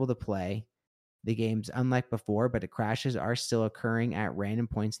he's able to play the games unlike before, but the crashes are still occurring at random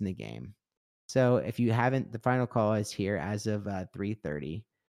points in the game. So if you haven't, the final call is here as of 3:30. If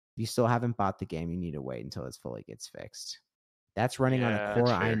you still haven't bought the game, you need to wait until it fully gets fixed. That's running on a Yeah, Core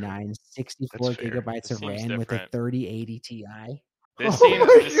that's fair. i9, 64 That's fair. gigabytes this of seems RAM with a different. 3080 Ti. This Oh seems my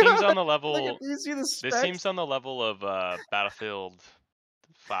this seems on God. the Look level. at these, see the This specs? seems on the level of Battlefield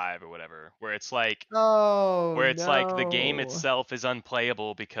 5 or whatever, where it's like Oh the game no. itself is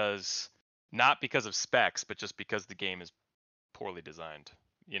unplayable because not because of specs, but just because the game is poorly designed.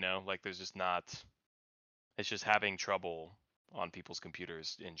 Like there's just not. It's just having trouble on people's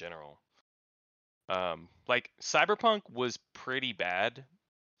computers in general. Like Cyberpunk was pretty bad,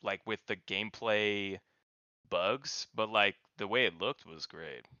 like with the gameplay bugs, but like the way it looked was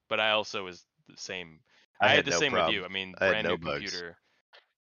great. But I also was the same. I I had had the no same with you. problem. I mean, I had brand no new bugs. computer.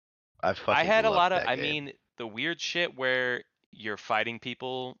 I I fucking had a loved lot of. that I game. mean, the weird shit where you're fighting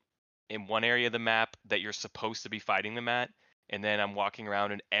people in one area of the map that you're supposed to be fighting them at, and then I'm walking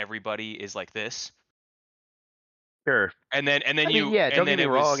around and everybody is like this. Sure. And then I mean, yeah, don't get me it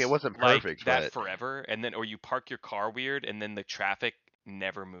wrong, it was wasn't like perfect, that but forever. And then or you park your car weird, and then the traffic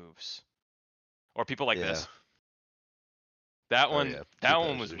never moves. Or people like yeah. this. That Oh one yeah. that Two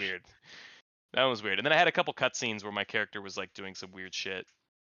one was posters. weird. That one was weird. And then I had a couple cutscenes where my character was like doing some weird shit.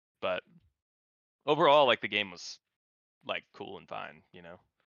 But overall, like the game was like cool and fine.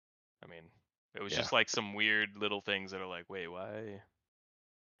 I mean, it was Yeah. just like some weird little things that are like, wait, why?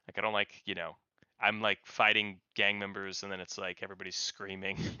 Like I don't like, I'm like fighting gang members and then it's like everybody's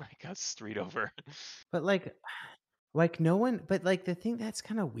screaming like a street over. But like no one, but like the thing that's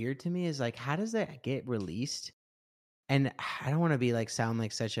kind of weird to me is like, how does that get released? And I don't want to be like sound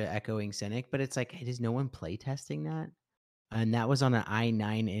like such a echoing cynic, but it's like, is no one play testing that? And that was on an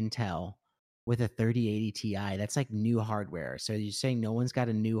i9 Intel with a 3080 Ti. That's like new hardware. So you're saying no one's got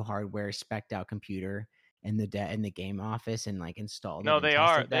a new hardware spec'd out computer in the game office and like installed No, it and they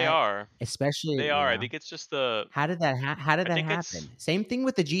are. tested They that? are. Especially, They are. I think it's just the. how did that I think happen? it's. Same thing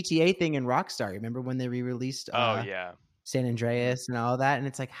with the GTA thing in Rockstar. Remember when they re-released Oh yeah. San Andreas and all that? And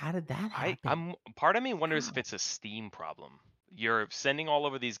it's like, how did that happen? I'm part of me wonders if How? it's a Steam problem. You're sending all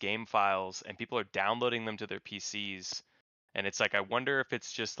over these game files and people are downloading them to their PCs, and it's like I wonder if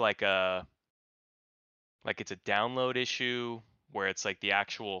it's just like it's a download issue where it's like the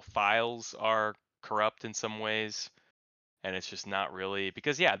actual files are corrupt in some ways, and it's just not really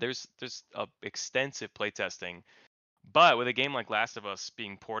because yeah, there's a extensive playtesting, but with a game like Last of Us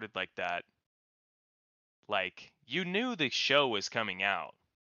being ported like that, like you knew the show was coming out.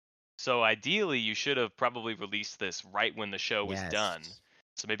 So ideally, you should have probably released this right when the show was done.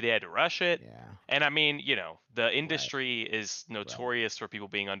 So maybe they had to rush it. Yeah. And I mean, you know, the industry is notorious for people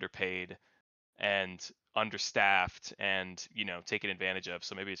being underpaid and understaffed and, you know, taken advantage of.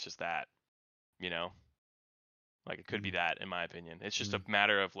 So maybe it's just that, you know, like it could be that, in my opinion. It's just a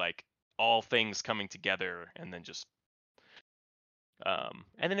matter of like all things coming together and then just and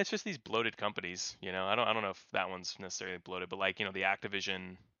then it's just these bloated companies, you know. I don't know if that one's necessarily bloated, but like, you know, the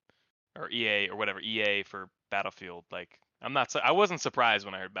Activision or EA or whatever, EA for Battlefield, like I wasn't surprised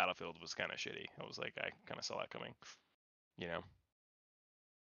when I heard Battlefield was kind of shitty. I was like, I kind of saw that coming, you know.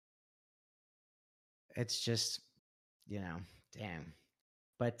 It's just, you know, damn.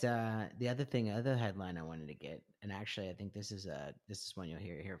 But the other headline I wanted to get, and actually I think this is one you'll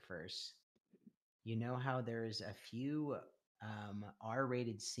hear here first. You know how there's a few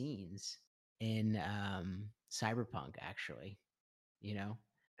R-rated scenes in Cyberpunk, actually. You know,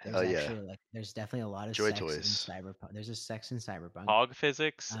 there's definitely a lot of sex in Cyberpunk. There's a sex in Cyberpunk. Hog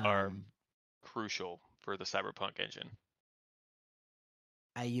physics are crucial for the Cyberpunk engine.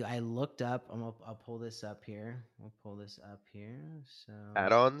 I looked up. I'll pull this up here. We'll pull this up here. So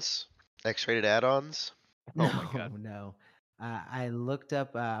add-ons, X-rated add-ons. No, oh my god, no. I looked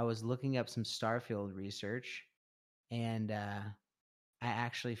up. I was looking up some Starfield research, and I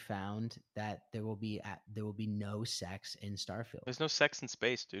actually found that there will be no sex in Starfield. There's no sex in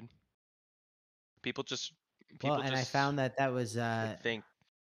space, dude. I found that was think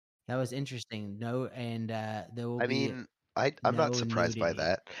that was interesting. No, and there will be. I mean, I'm not surprised by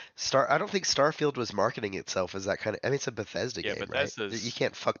that. I don't think Starfield was marketing itself as that kind of. I mean, it's a Bethesda game, right? You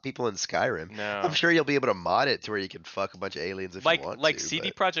can't fuck people in Skyrim. No. I'm sure you'll be able to mod it to where you can fuck a bunch of aliens if you want to. Like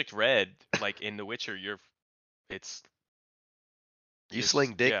CD Projekt Red, like in The Witcher, you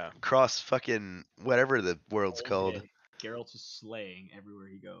sling dick across fucking whatever the world's called. Geralt is slaying everywhere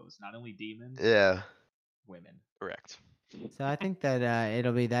he goes. Not only demons. Yeah. Women. Correct. So I think that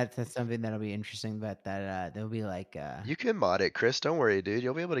that's something that'll be interesting, but that there'll be like you can mod it, Chris. Don't worry, dude.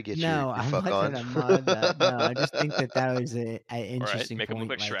 You'll be able to get your fuck on. I'm not gonna mod that. No, I just think that was an interesting make point. Him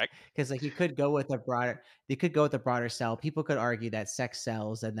look like Shrek. Because like you could go with a broader sell. People could argue that sex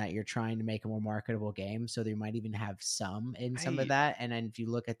sells and that you're trying to make a more marketable game, so they might even have some of that. And then if you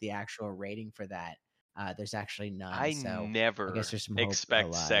look at the actual rating for that, there's actually none. I never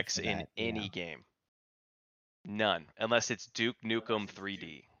expect sex in any game. None, unless it's Duke Nukem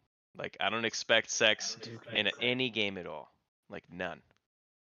 3D. Like I don't expect sex in any game at all. Like none.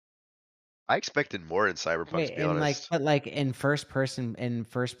 I expected more in Cyberpunk, to be honest. But in first person, in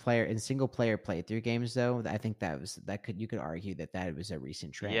single player playthrough games, though, I think you could argue that was a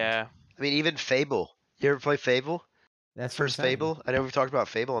recent trend. Yeah. I mean, even Fable. You ever play Fable? That's first Fable. I know we've talked about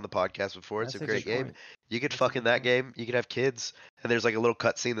Fable on the podcast before. It's a great game. Point. You could fuck in that game. You could have kids, and there's like a little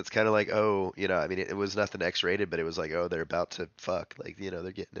cutscene that's kind of like, oh, you know, I mean, it was nothing X-rated, but it was like, oh, they're about to fuck, like, you know,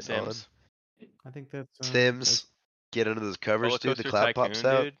 they're getting it on. I think that's Sims. Get under those covers, dude. The cloud pops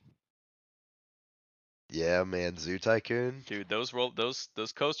out. Dude. Yeah, man, Zoo Tycoon. Dude, those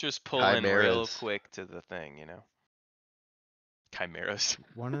coasters pull in real quick to the thing, you know. Chimeras.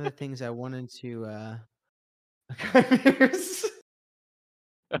 One of the things I wanted to.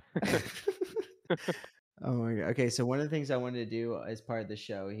 Oh my god. Okay, so one of the things I wanted to do as part of the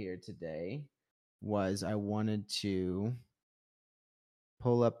show here today was I wanted to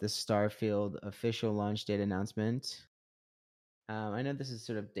pull up the Starfield official launch date announcement. I know this is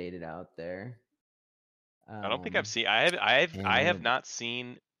sort of dated out there. I don't think I've seen. I have not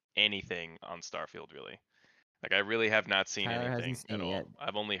seen anything on Starfield really. Like I really have not seen anything at all. Yet.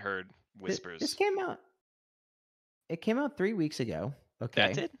 I've only heard whispers. This came out. It came out 3 weeks ago. Okay.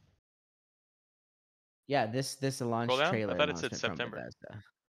 That did? Yeah, this launch trailer. I thought it said September.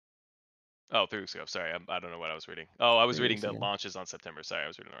 Oh, 3 weeks ago. Sorry, I don't know what I was reading. Oh, I was reading the launch is on September. Sorry, I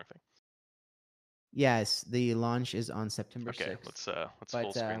was reading the wrong thing. Yes, the launch is on September 6th. Okay, let's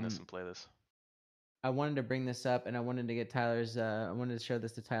full screen this and play this. I wanted to bring this up, and I wanted to get I wanted to show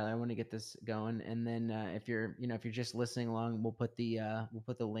this to Tyler. I want to get this going, and then if you're just listening along, we'll put the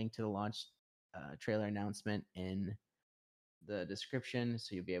link to the launch trailer announcement in the description,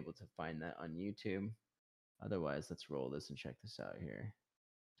 so you'll be able to find that on YouTube. Otherwise, let's roll this and check this out here.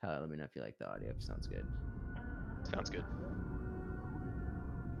 Tyler, let me know if you like the audio. Sounds good. Sounds good.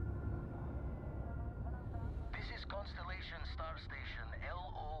 This is Constellation Star Station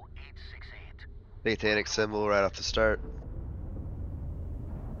LO868. Satanic symbol right off the start.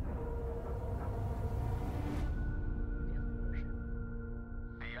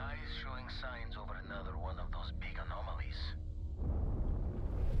 The eye is showing signs over another one of those big anomalies.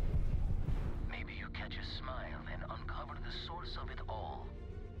 Maybe you catch a smile and uncover the source of it all.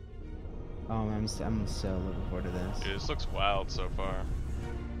 Oh, I'm so looking forward to this. Dude, this looks wild so far.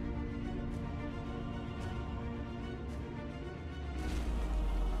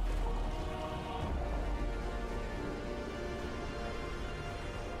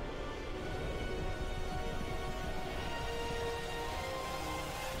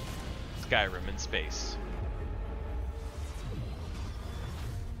 Skyrim in space.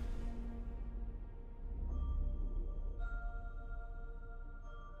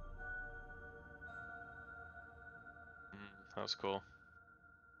 That was cool.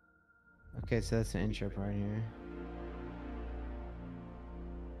 Okay, so that's the intro part here.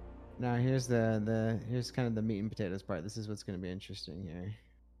 Now here's here's kind of the meat and potatoes part. This is what's going to be interesting here.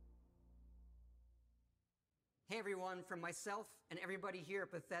 Hey everyone, from myself and everybody here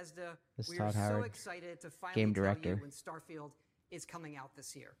at Bethesda, This is we are Todd so Howard, excited to finally game tell director. you when Starfield is coming out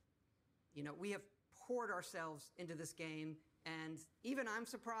this year. You know, we have poured ourselves into this game, and even I'm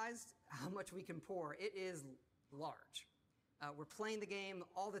surprised how much we can pour. It is large. We're playing the game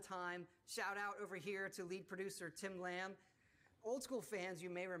all the time. Shout out over here to lead producer Tim Lamb. Old school fans, you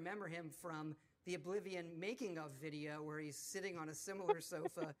may remember him from the Oblivion making of video where he's sitting on a similar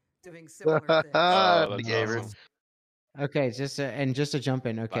sofa doing similar things. Oh, The that's gamer. awesome. Okay, just to jump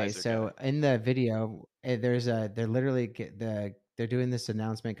in. Okay, Visor so in the video, they're literally they're doing this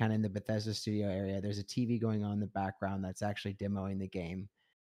announcement kind of in the Bethesda studio area. There's a TV going on in the background that's actually demoing the game,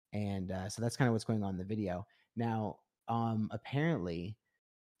 and so that's kind of what's going on in the video. Now, apparently,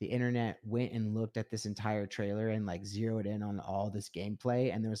 the internet went and looked at this entire trailer and like zeroed in on all this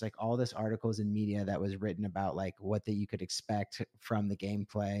gameplay, and there was like all this articles in media that was written about like what that you could expect from the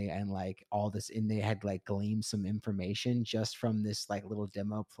gameplay and like all this, and they had like gleaned some information just from this like little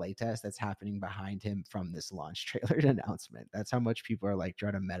demo playtest that's happening behind him from this launch trailer announcement. That's how much people are like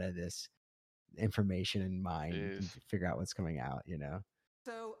trying to meta this information in mind and Jeez. figure out what's coming out, you know.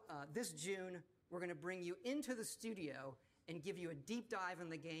 So this June, we're going to bring you into the studio and give you a deep dive in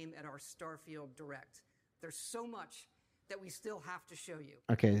the game at our Starfield Direct. There's so much that we still have to show you.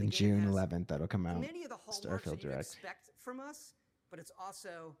 Okay, The game June has 11th, that'll come out. many of the hallmarks Starfield that you Direct. expect from us, but it's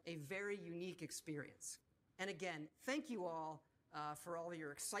also a very unique experience. And again, thank you all for all of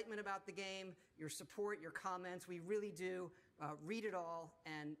your excitement about the game, your support, your comments. We really do read it all.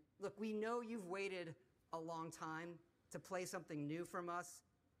 And look, we know you've waited a long time to play something new from us.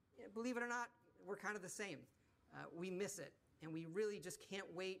 Believe it or not, we're kind of the same. We miss it, and we really just can't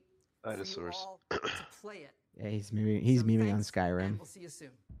wait for you Dinosaurs. all to play it. Yeah, he's memeing on thanks, Skyrim. and we'll see you soon.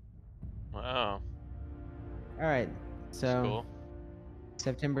 Wow. All right, That's so cool.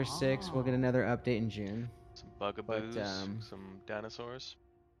 September 6th, we'll get another update in June. Some bugaboos, um, some dinosaurs.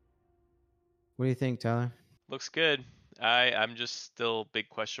 What do you think, Tyler? Looks good. I'm just still big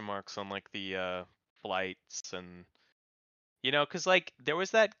question marks on like the flights and cause like there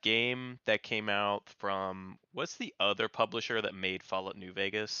was that game that came out from what's the other publisher that made Fallout New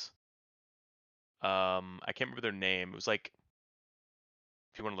Vegas? I can't remember their name. It was like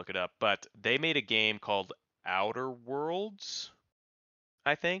if you want to look it up, but they made a game called Outer Worlds,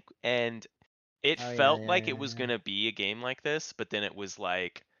 I think, and it Oh, yeah, felt yeah, like yeah, it was yeah. gonna be a game like this, but then it was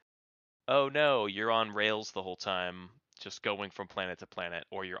like, oh no, you're on rails the whole time, just going from planet to planet,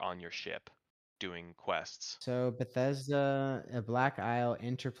 or you're on your ship doing quests. So Bethesda, Black Isle,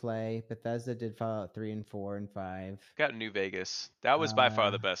 Interplay. Bethesda did Fallout 3 and 4 and 5. Got New Vegas. That was by far Uh,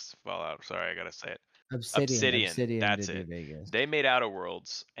 the best Fallout. Sorry, I gotta say it. Obsidian. That's did New it. Vegas. They made Outer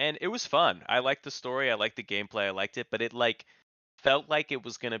Worlds, and it was fun. I liked the story. I liked the gameplay. I liked it, but it like felt like it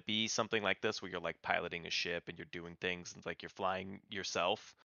was gonna be something like this, where you're like piloting a ship and you're doing things and like you're flying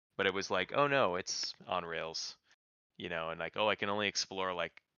yourself. But it was like, oh no, it's on rails, and like, oh, I can only explore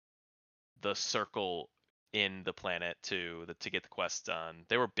like the circle in the planet to get the quests done.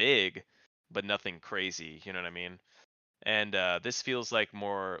 They were big, but nothing crazy. You know what I mean? And this feels like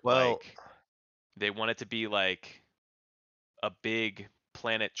more Well, like they want it to be like a big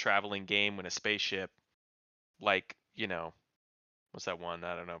planet traveling game with a spaceship, like what's that one?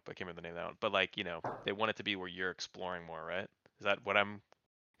 I don't know, I can't remember the name of that one. But like they want it to be where you're exploring more, right? Is that what I'm?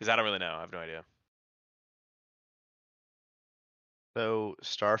 Because I don't really know. I have no idea. so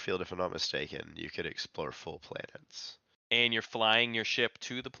Starfield, if I'm not mistaken, you could explore full planets. And you're flying your ship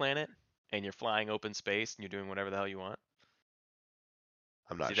to the planet, and you're flying open space, and you're doing whatever the hell you want.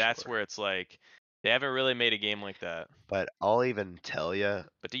 I'm not See, sure. that's where it's like they haven't really made a game like that. But I'll even tell you,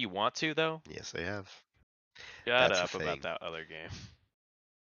 But do you want to though? yes, they have. Shut That's up the about thing. that other game.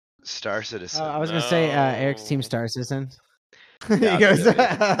 Star Citizen. I was gonna say Eric's Team No. Star Citizen. Yeah, He I'll goes, admit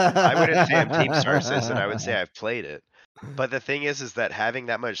it. I wouldn't say I'm Team Star Citizen. I would say I've played it. But the thing is that having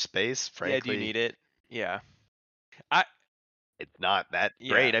that much space, frankly, Yeah, do you need it? Yeah. it's not that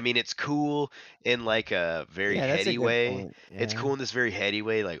Yeah. great. I mean, it's cool in like a very Yeah, that's a heady good way. point. It's Yeah. cool in this very heady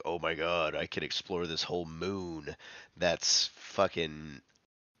way, like, oh my god, I can explore this whole moon that's fucking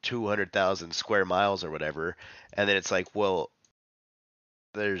 200,000 square miles or whatever. And then it's like, well,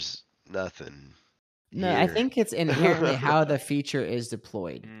 there's nothing No, I here. think it's inherently how the feature is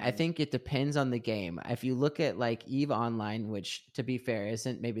deployed. I Mm. think it depends on the game. If you look at like EVE Online, which to be fair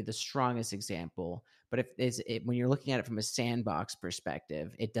isn't maybe the strongest example, but when you're looking at it from a sandbox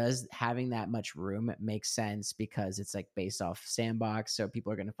perspective, it does having that much room. It makes sense because it's like based off sandbox, so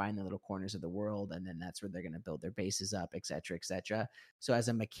people are going to find the little corners of the world, and then that's where they're going to build their bases up, et cetera, et cetera. So as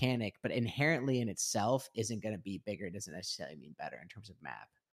a mechanic, but inherently in itself isn't going to be bigger. It doesn't necessarily mean better in terms of map.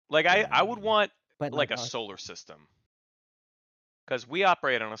 Like You know I what would mean? want But like a also- solar system. Because we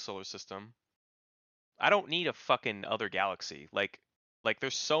operate on a solar system. I don't need a fucking other galaxy. Like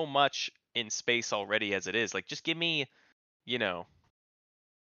there's so much in space already as it is. Like just give me, you know.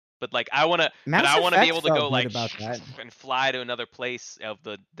 But like I wanna Mass be Effect able to felt go good like about that. and fly to another place of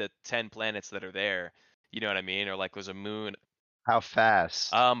the 10 planets that are there. You know what I mean? Or like there's a moon. How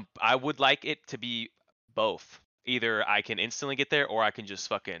fast? I would like it to be both. Either I can instantly get there or I can just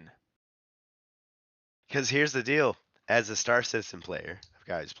fucking Because here's the deal. As a Star Citizen player, I've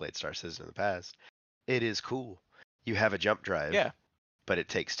guys played Star Citizen in the past. It is cool. You have a jump drive, yeah. but it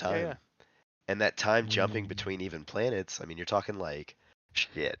takes Yeah, time. yeah. And that time jumping Mm. between even planets, I mean, you're talking like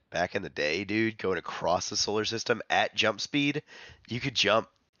shit. Back in the day, dude, going across the solar system at jump speed, you could jump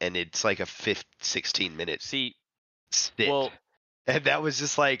and it's like a 16-minute See, stint. well, And that was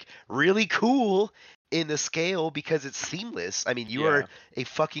just like really cool in the scale because it's seamless. I mean, you are a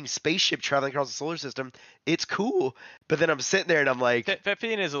fucking spaceship traveling across the solar system. It's cool. But then I'm sitting there and I'm like,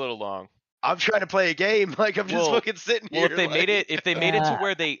 15 is a little long. I'm trying to play a game. Like I'm just Well- fucking sitting Well, here. if they like... made it to Yeah.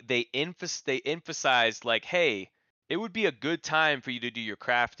 where they emphasized like, hey, it would be a good time for you to do your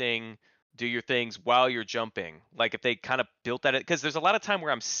crafting, do your things while you're jumping. Like if they kind of built that, because there's a lot of time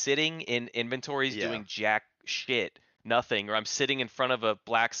where I'm sitting in inventories Yeah. doing jack shit, nothing, or I'm sitting in front of a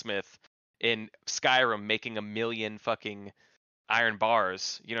blacksmith in Skyrim making a million fucking iron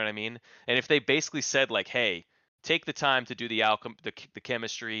bars. You know what I mean? And if they basically said like, hey, take the time to do the the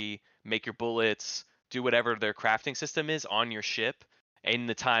chemistry, make your bullets, do whatever their crafting system is on your ship in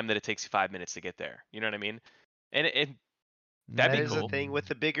the time that it takes you 5 minutes to get there. You know what I mean? And that'd That be is cool. the thing with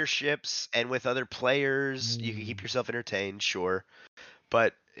the bigger ships and with other players. You can keep yourself entertained, sure,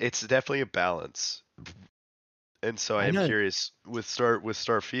 but it's definitely a balance. And so I am know- curious with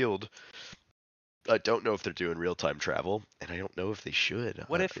Starfield. I don't know if they're doing real time travel, and I don't know if they should.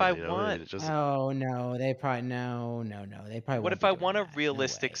 What if I you know, want- it just- Oh no, they probably no. They probably. What won't if be I doing want a that. No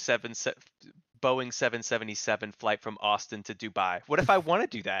realistic way. Boeing 777 flight from Austin to Dubai? What if I want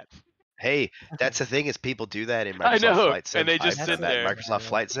to do that? Hey, that's the thing is people do that in I Microsoft know, Flight Sim. and they just I've sit done that in there. Microsoft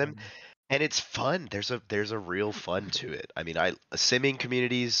Flight Sim, and it's fun. There's a real fun to it. I mean, simming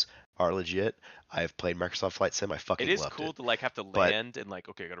communities are legit. I've played Microsoft Flight Sim. I fucking It is loved cool it. to like have to But- land and like,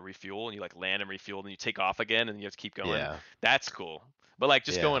 okay, I gotta refuel, and you like land and refuel, and you take off again, and you have to keep going. Yeah. That's cool. But like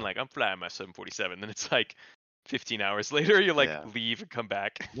just Yeah. going like I'm flying my 747, then it's like 15 hours later, you like Yeah. leave and come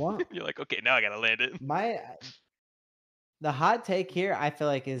back. What? You're like, okay, now I gotta land it. The hot take here, I feel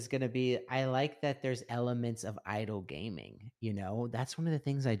like, is gonna be I like that there's elements of idle gaming. You know, that's one of the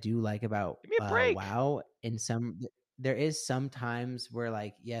things I do like about Give me a break. WoW. There is some times where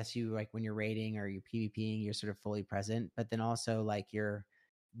like yes, you like when you're raiding or you're PvPing, you're sort of fully present, but then also like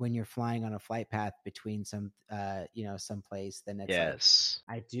when you're flying on a flight path between some some place, then it's like Yes.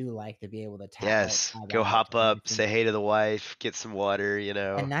 I do like to be able to tap Yes. out, Go tab out hop to up, everything. say hey to the wife, get some water. You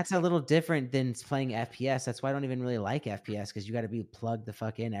know. And that's a little different than playing FPS. That's why I don't even really like FPS because you got to be plugged the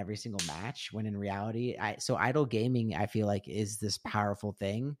fuck in every single match. When in reality, so idle gaming, I feel like is this powerful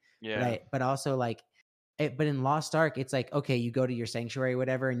thing. Yeah. But also like, but in Lost Ark, it's like okay, you go to your sanctuary, or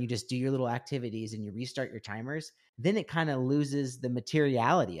whatever, and you just do your little activities and you restart your timers. Then it kind of loses the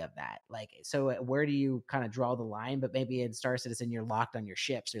materiality of that. Like, so where do you kind of draw the line? But maybe in Star Citizen, you're locked on your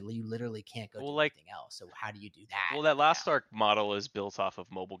ship, so you literally can't go Well, do like- anything else. So how do you do that? Well, that Lost Ark model is built off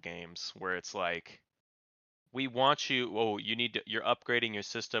of mobile games where it's like, we want you. Oh, you're upgrading your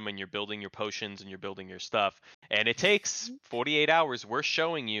system and you're building your potions and you're building your stuff, and it takes 48 hours. We're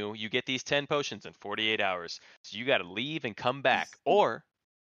showing you get these 10 potions in 48 hours, so you got to leave and come back, or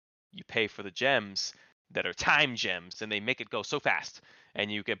you pay for the gems that are time gems, and they make it go so fast. And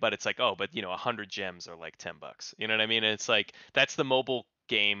you get, but it's like, oh, but 100 gems are like $10. You know what I mean? And it's like that's the mobile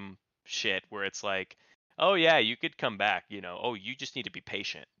game shit where it's like, oh yeah, you could come back, oh, you just need to be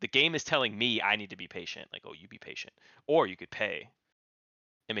patient. The game is telling me I need to be patient. Like, oh, you be patient. Or you could pay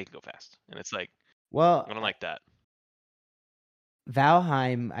and make it go fast. And it's like, Well, I don't like that.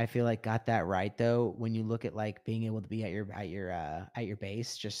 Valheim, I feel like got that right though. When you look at like being able to be at your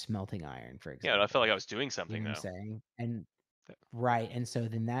base, just smelting iron, for example. Yeah, I felt like I was doing You something know what though. I'm saying? And right, and so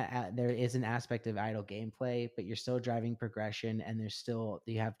then that there is an aspect of idle gameplay, but you're still driving progression, and there's still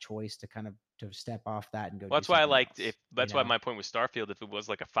you have choice to kind of to step off that and go. Well, do that's why I something liked else, if that's you why know? my point with Starfield, if it was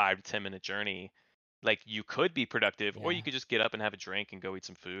like a 5 to 10 minute journey, like you could be productive, or you Yeah. could just get up and have a drink and go eat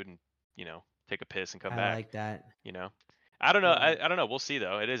some food and take a piss and come I back. like that. I don't know. Yeah. I don't know. We'll see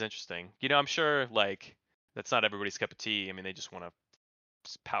though. It is interesting. I'm sure like that's not everybody's cup of tea. I mean, they just want a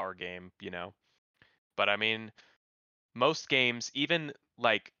power game, But I mean, most games, even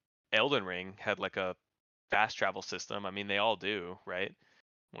like Elden Ring, had like a fast travel system. I mean, they all do, right?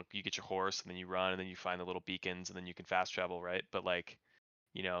 Well, you get your horse and then you run and then you find the little beacons and then you can fast travel, right? But like,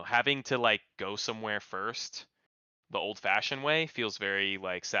 having to like go somewhere first, the old-fashioned way feels very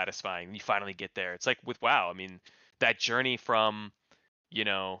like satisfying. You finally get there. It's like with WoW. I mean, that journey from, you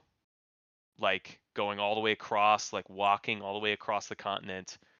know, like going all the way across, like walking all the way across the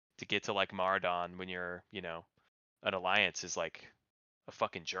continent to get to like Mardon when you're, an alliance is like a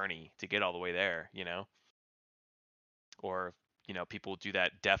fucking journey to get all the way there, Or, people do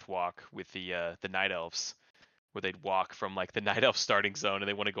that death walk with the night elves where they'd walk from like the night elf starting zone and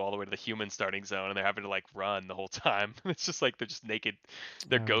they want to go all the way to the human starting zone and they're having to like run the whole time. It's just like they're just naked.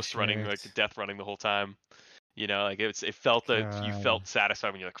 They're Oh, ghost running, like shit. death running the whole time. Like it felt that you God. felt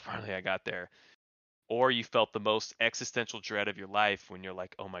satisfied when you're like, finally I got there. Or you felt the most existential dread of your life when you're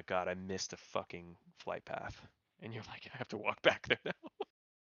like, oh my god, I missed a fucking flight path. And you're like, I have to walk back there now.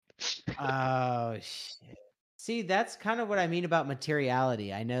 Oh shit. See, that's kind of what I mean about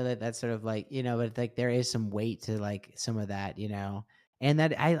materiality. I know that that's sort of like, but like there is some weight to like some of that, and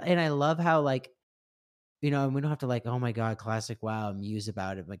I love how like, and we don't have to like, oh my god, classic WoW muse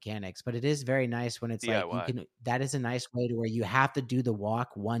about it mechanics, but it is very nice when it's like DIY. that is a nice way to where you have to do the walk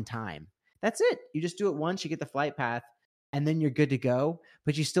one time. That's it. You just do it once, you get the flight path, and then you're good to go.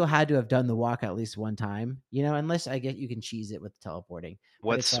 But you still had to have done the walk at least one time, unless I get you can cheese it with teleporting.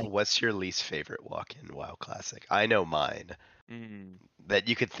 But it's like, What's your least favorite walk in WoW Classic? I know mine that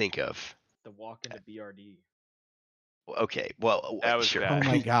you could think of. The walk into BRD. Okay, well, That was sure. bad. oh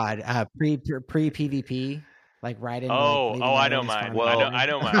my god, pre PvP, like right in. Oh, like, I know mine. Well, I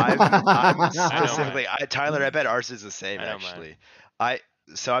know mine. I'm I know specifically, mine. Tyler, I bet ours is the same I know mine. actually.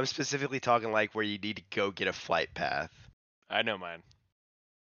 So I'm specifically talking like where you need to go get a flight path. I know mine.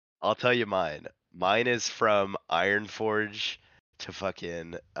 I'll tell you mine. Mine is from Ironforge to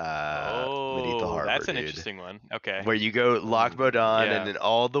fucking Medieval Harbor. That's an dude. interesting one. Okay. Where you go Loch Modan Yeah. and then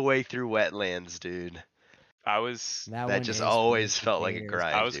all the way through wetlands, dude. That just always felt like a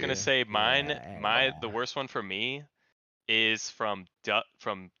grind. I was gonna dude. say mine. Yeah. The worst one for me is from Dark.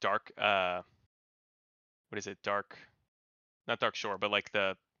 What is it? Dark. Not Dark Shore, but like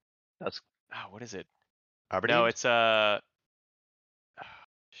the. That's. What is it? Aberdeen? No, it's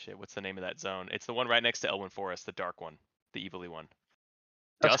shit. What's the name of that zone? It's the one right next to Elwyn Forest, the dark one, the evilly one.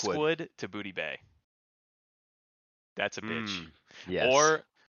 Duskwood to Booty Bay. That's a bitch. Yes. Or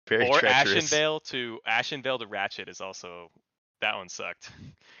very treacherous. Ashenvale to Ratchet is also, that one sucked.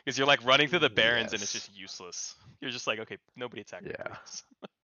 Because you're like running through the barrens and it's just useless. You're just like, okay, nobody attack me.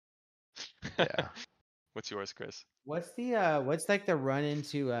 Yeah. What's yours, Chris? What's like the run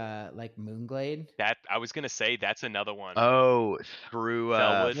into like Moonglade? That I was gonna say that's another one. Oh, through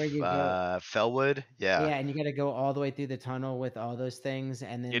Fellwood. Fellwood, yeah. Yeah, and you got to go all the way through the tunnel with all those things,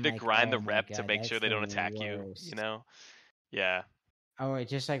 and then you had to like, grind oh the my rep God, to make sure they don't attack worst. you. Yeah. Oh,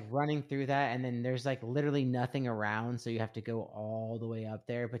 just like running through that, and then there's like literally nothing around, so you have to go all the way up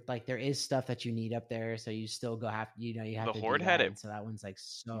there. But like there is stuff that you need up there, so you still have you have the to. Horde do had that, it. and so that one's like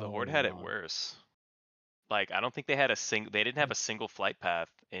so. The Horde had it worse. Like I don't think they had they didn't have a single flight path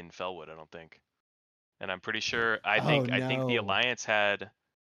in Fellwood. I don't think. And I'm pretty sure. I think the Alliance had.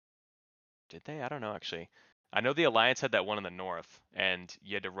 Did they? I don't know actually. I know the Alliance had that one in the north, and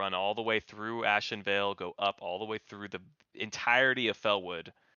you had to run all the way through Ashenvale, go up all the way through the entirety of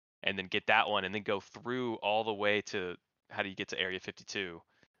Fellwood, and then get that one, and then go through all the way to, how do you get to Area 52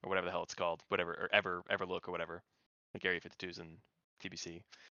 or whatever the hell it's called, whatever, or Everlook or whatever, like Area 52's in TBC.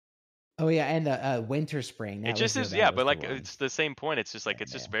 Oh yeah, and the Winter Spring. It just is, yeah, but like it's the same point. It's just like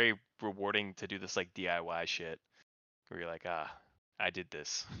it's just very rewarding to do this like DIY shit, where you're like, I did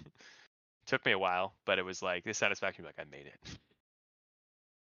this. Took me a while, but it was like the satisfaction, like I made it.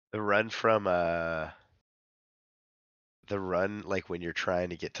 The run from like when you're trying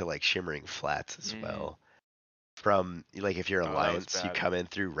to get to like Shimmering Flats as well. From like if you're Alliance, you come in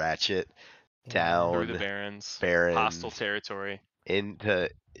through Ratchet, down through the Barrens, hostile territory, into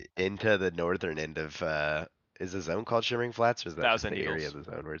the northern end of Is the zone called Shimmering Flats, or is that just Thousand the area Needles. of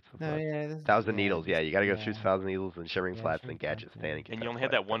the zone where it's the No, flats? yeah, Thousand Needles, yeah, you gotta go through yeah. Thousand Needles and Shimmering Yeah, Flats, Shimmering then Gadget Flats, Stand, yeah. and get And that you only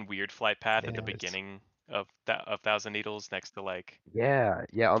flight had that thing. one weird flight path at the Yes. beginning of that of Thousand Needles next to like Yeah,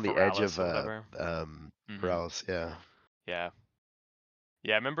 on the edge Feralis of or whatever. Corrales, yeah. Yeah.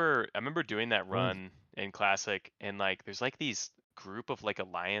 Yeah, I remember doing that run in Classic, and like there's like these group of like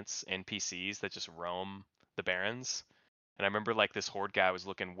Alliance NPCs that just roam the Barrens. And I remember like this Horde guy was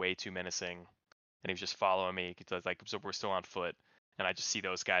looking way too menacing, and he was just following me. It's like, so we're still on foot, and I just see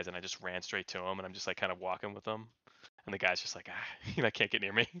those guys, and I just ran straight to him, and I'm just like kind of walking with them, and the guy's just like, can't get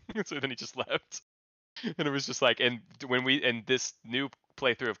near me. So then he just left, and it was just like, and when we in this new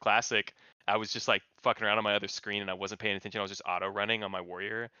playthrough of Classic, I was just like fucking around on my other screen, and I wasn't paying attention. I was just auto running on my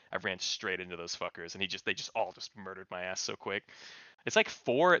warrior. I ran straight into those fuckers, and they just all just murdered my ass so quick. It's like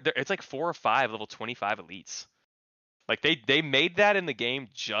 4 or 5 level 25 elites. Like they made that in the game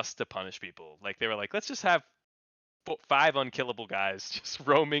just to punish people. Like they were like, let's just have 5 unkillable guys just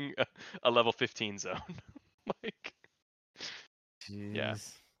roaming a level 15 zone. Like, yeah,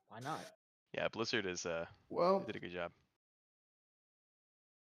 Jeez. Why not? yeah. Blizzard is Well, they did a good job.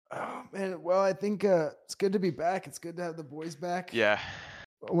 oh man. Well, I think it's good to be back. It's good to have the boys back. Yeah,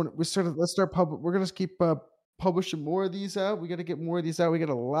 Let's start We're gonna keep publishing more of these out. We got to get more of these out. We got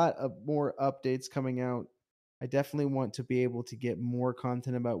a lot of more updates coming out. I definitely want to be able to get more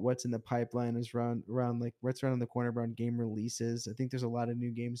content about what's in the pipeline as around like what's around the corner around game releases. I think there's a lot of new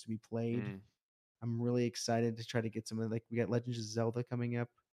games to be played. I'm really excited to try to get some of we got Legends of Zelda coming up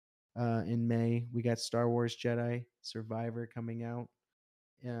in May. We got Star Wars Jedi Survivor coming out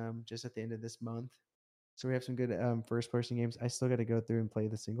just at the end of this month. So we have some good first person games. I still got to go through and play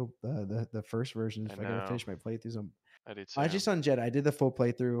the first version. If I got to finish my playthroughs. I did too. I just on Jedi. I did the full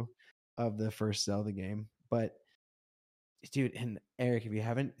playthrough of the first Zelda game, but dude, and Eric, if you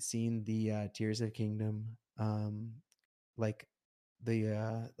haven't seen the Tears of Kingdom, like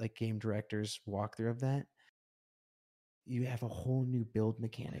the like game director's walkthrough of that, you have a whole new build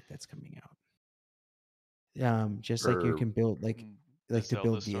mechanic that's coming out. Just like you can build like to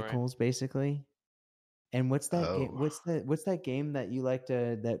build vehicles basically. And what's that game? What's that game that you like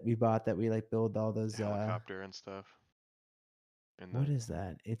that we bought that we like build all those helicopter and stuff? What is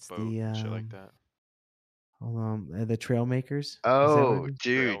that? It's boat, the shit like that. Hold on, the Trail Makers. Oh,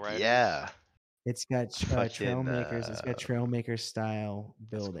 dude, yeah. It's got Trail Makers. It's got Trail Maker style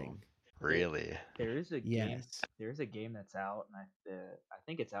building. Cool. Really? There is a game. Yes. There is a game that's out, and I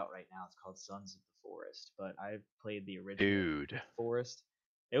think it's out right now. It's called Sons of the Forest. But I've played the original Forest.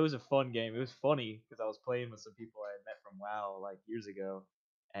 It was a fun game. It was funny because I was playing with some people I had met from WoW like years ago,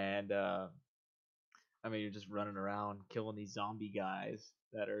 and I mean, you're just running around killing these zombie guys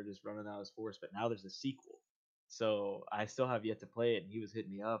that are just running out of this forest. But now there's a sequel, so I still have yet to play it. And he was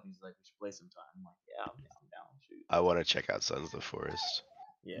hitting me up. He's like, "We should play sometime." I'm like, "Yeah, I'm down. Shoot." I want to check out Sons of the Forest.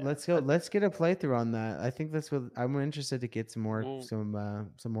 Yeah. Let's go. Let's get a playthrough on that. I think that's what I'm interested to get some more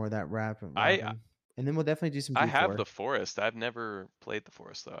of that rap. And then we'll definitely do some. I have the Forest. I've never played the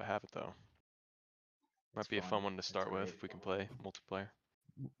Forest though. I have it though. Might be a fun one to start with if we can play multiplayer.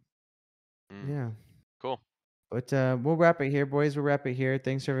 Yeah. Cool. But we'll wrap it here, boys. We'll wrap it here.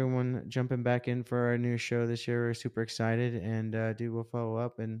 Thanks for everyone jumping back in for our new show this year. We're super excited, and dude, we'll follow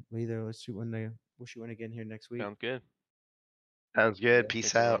up, and we'll shoot one again here next week. Sounds good. Sounds good.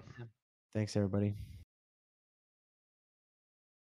 Peace out. Thanks, everybody.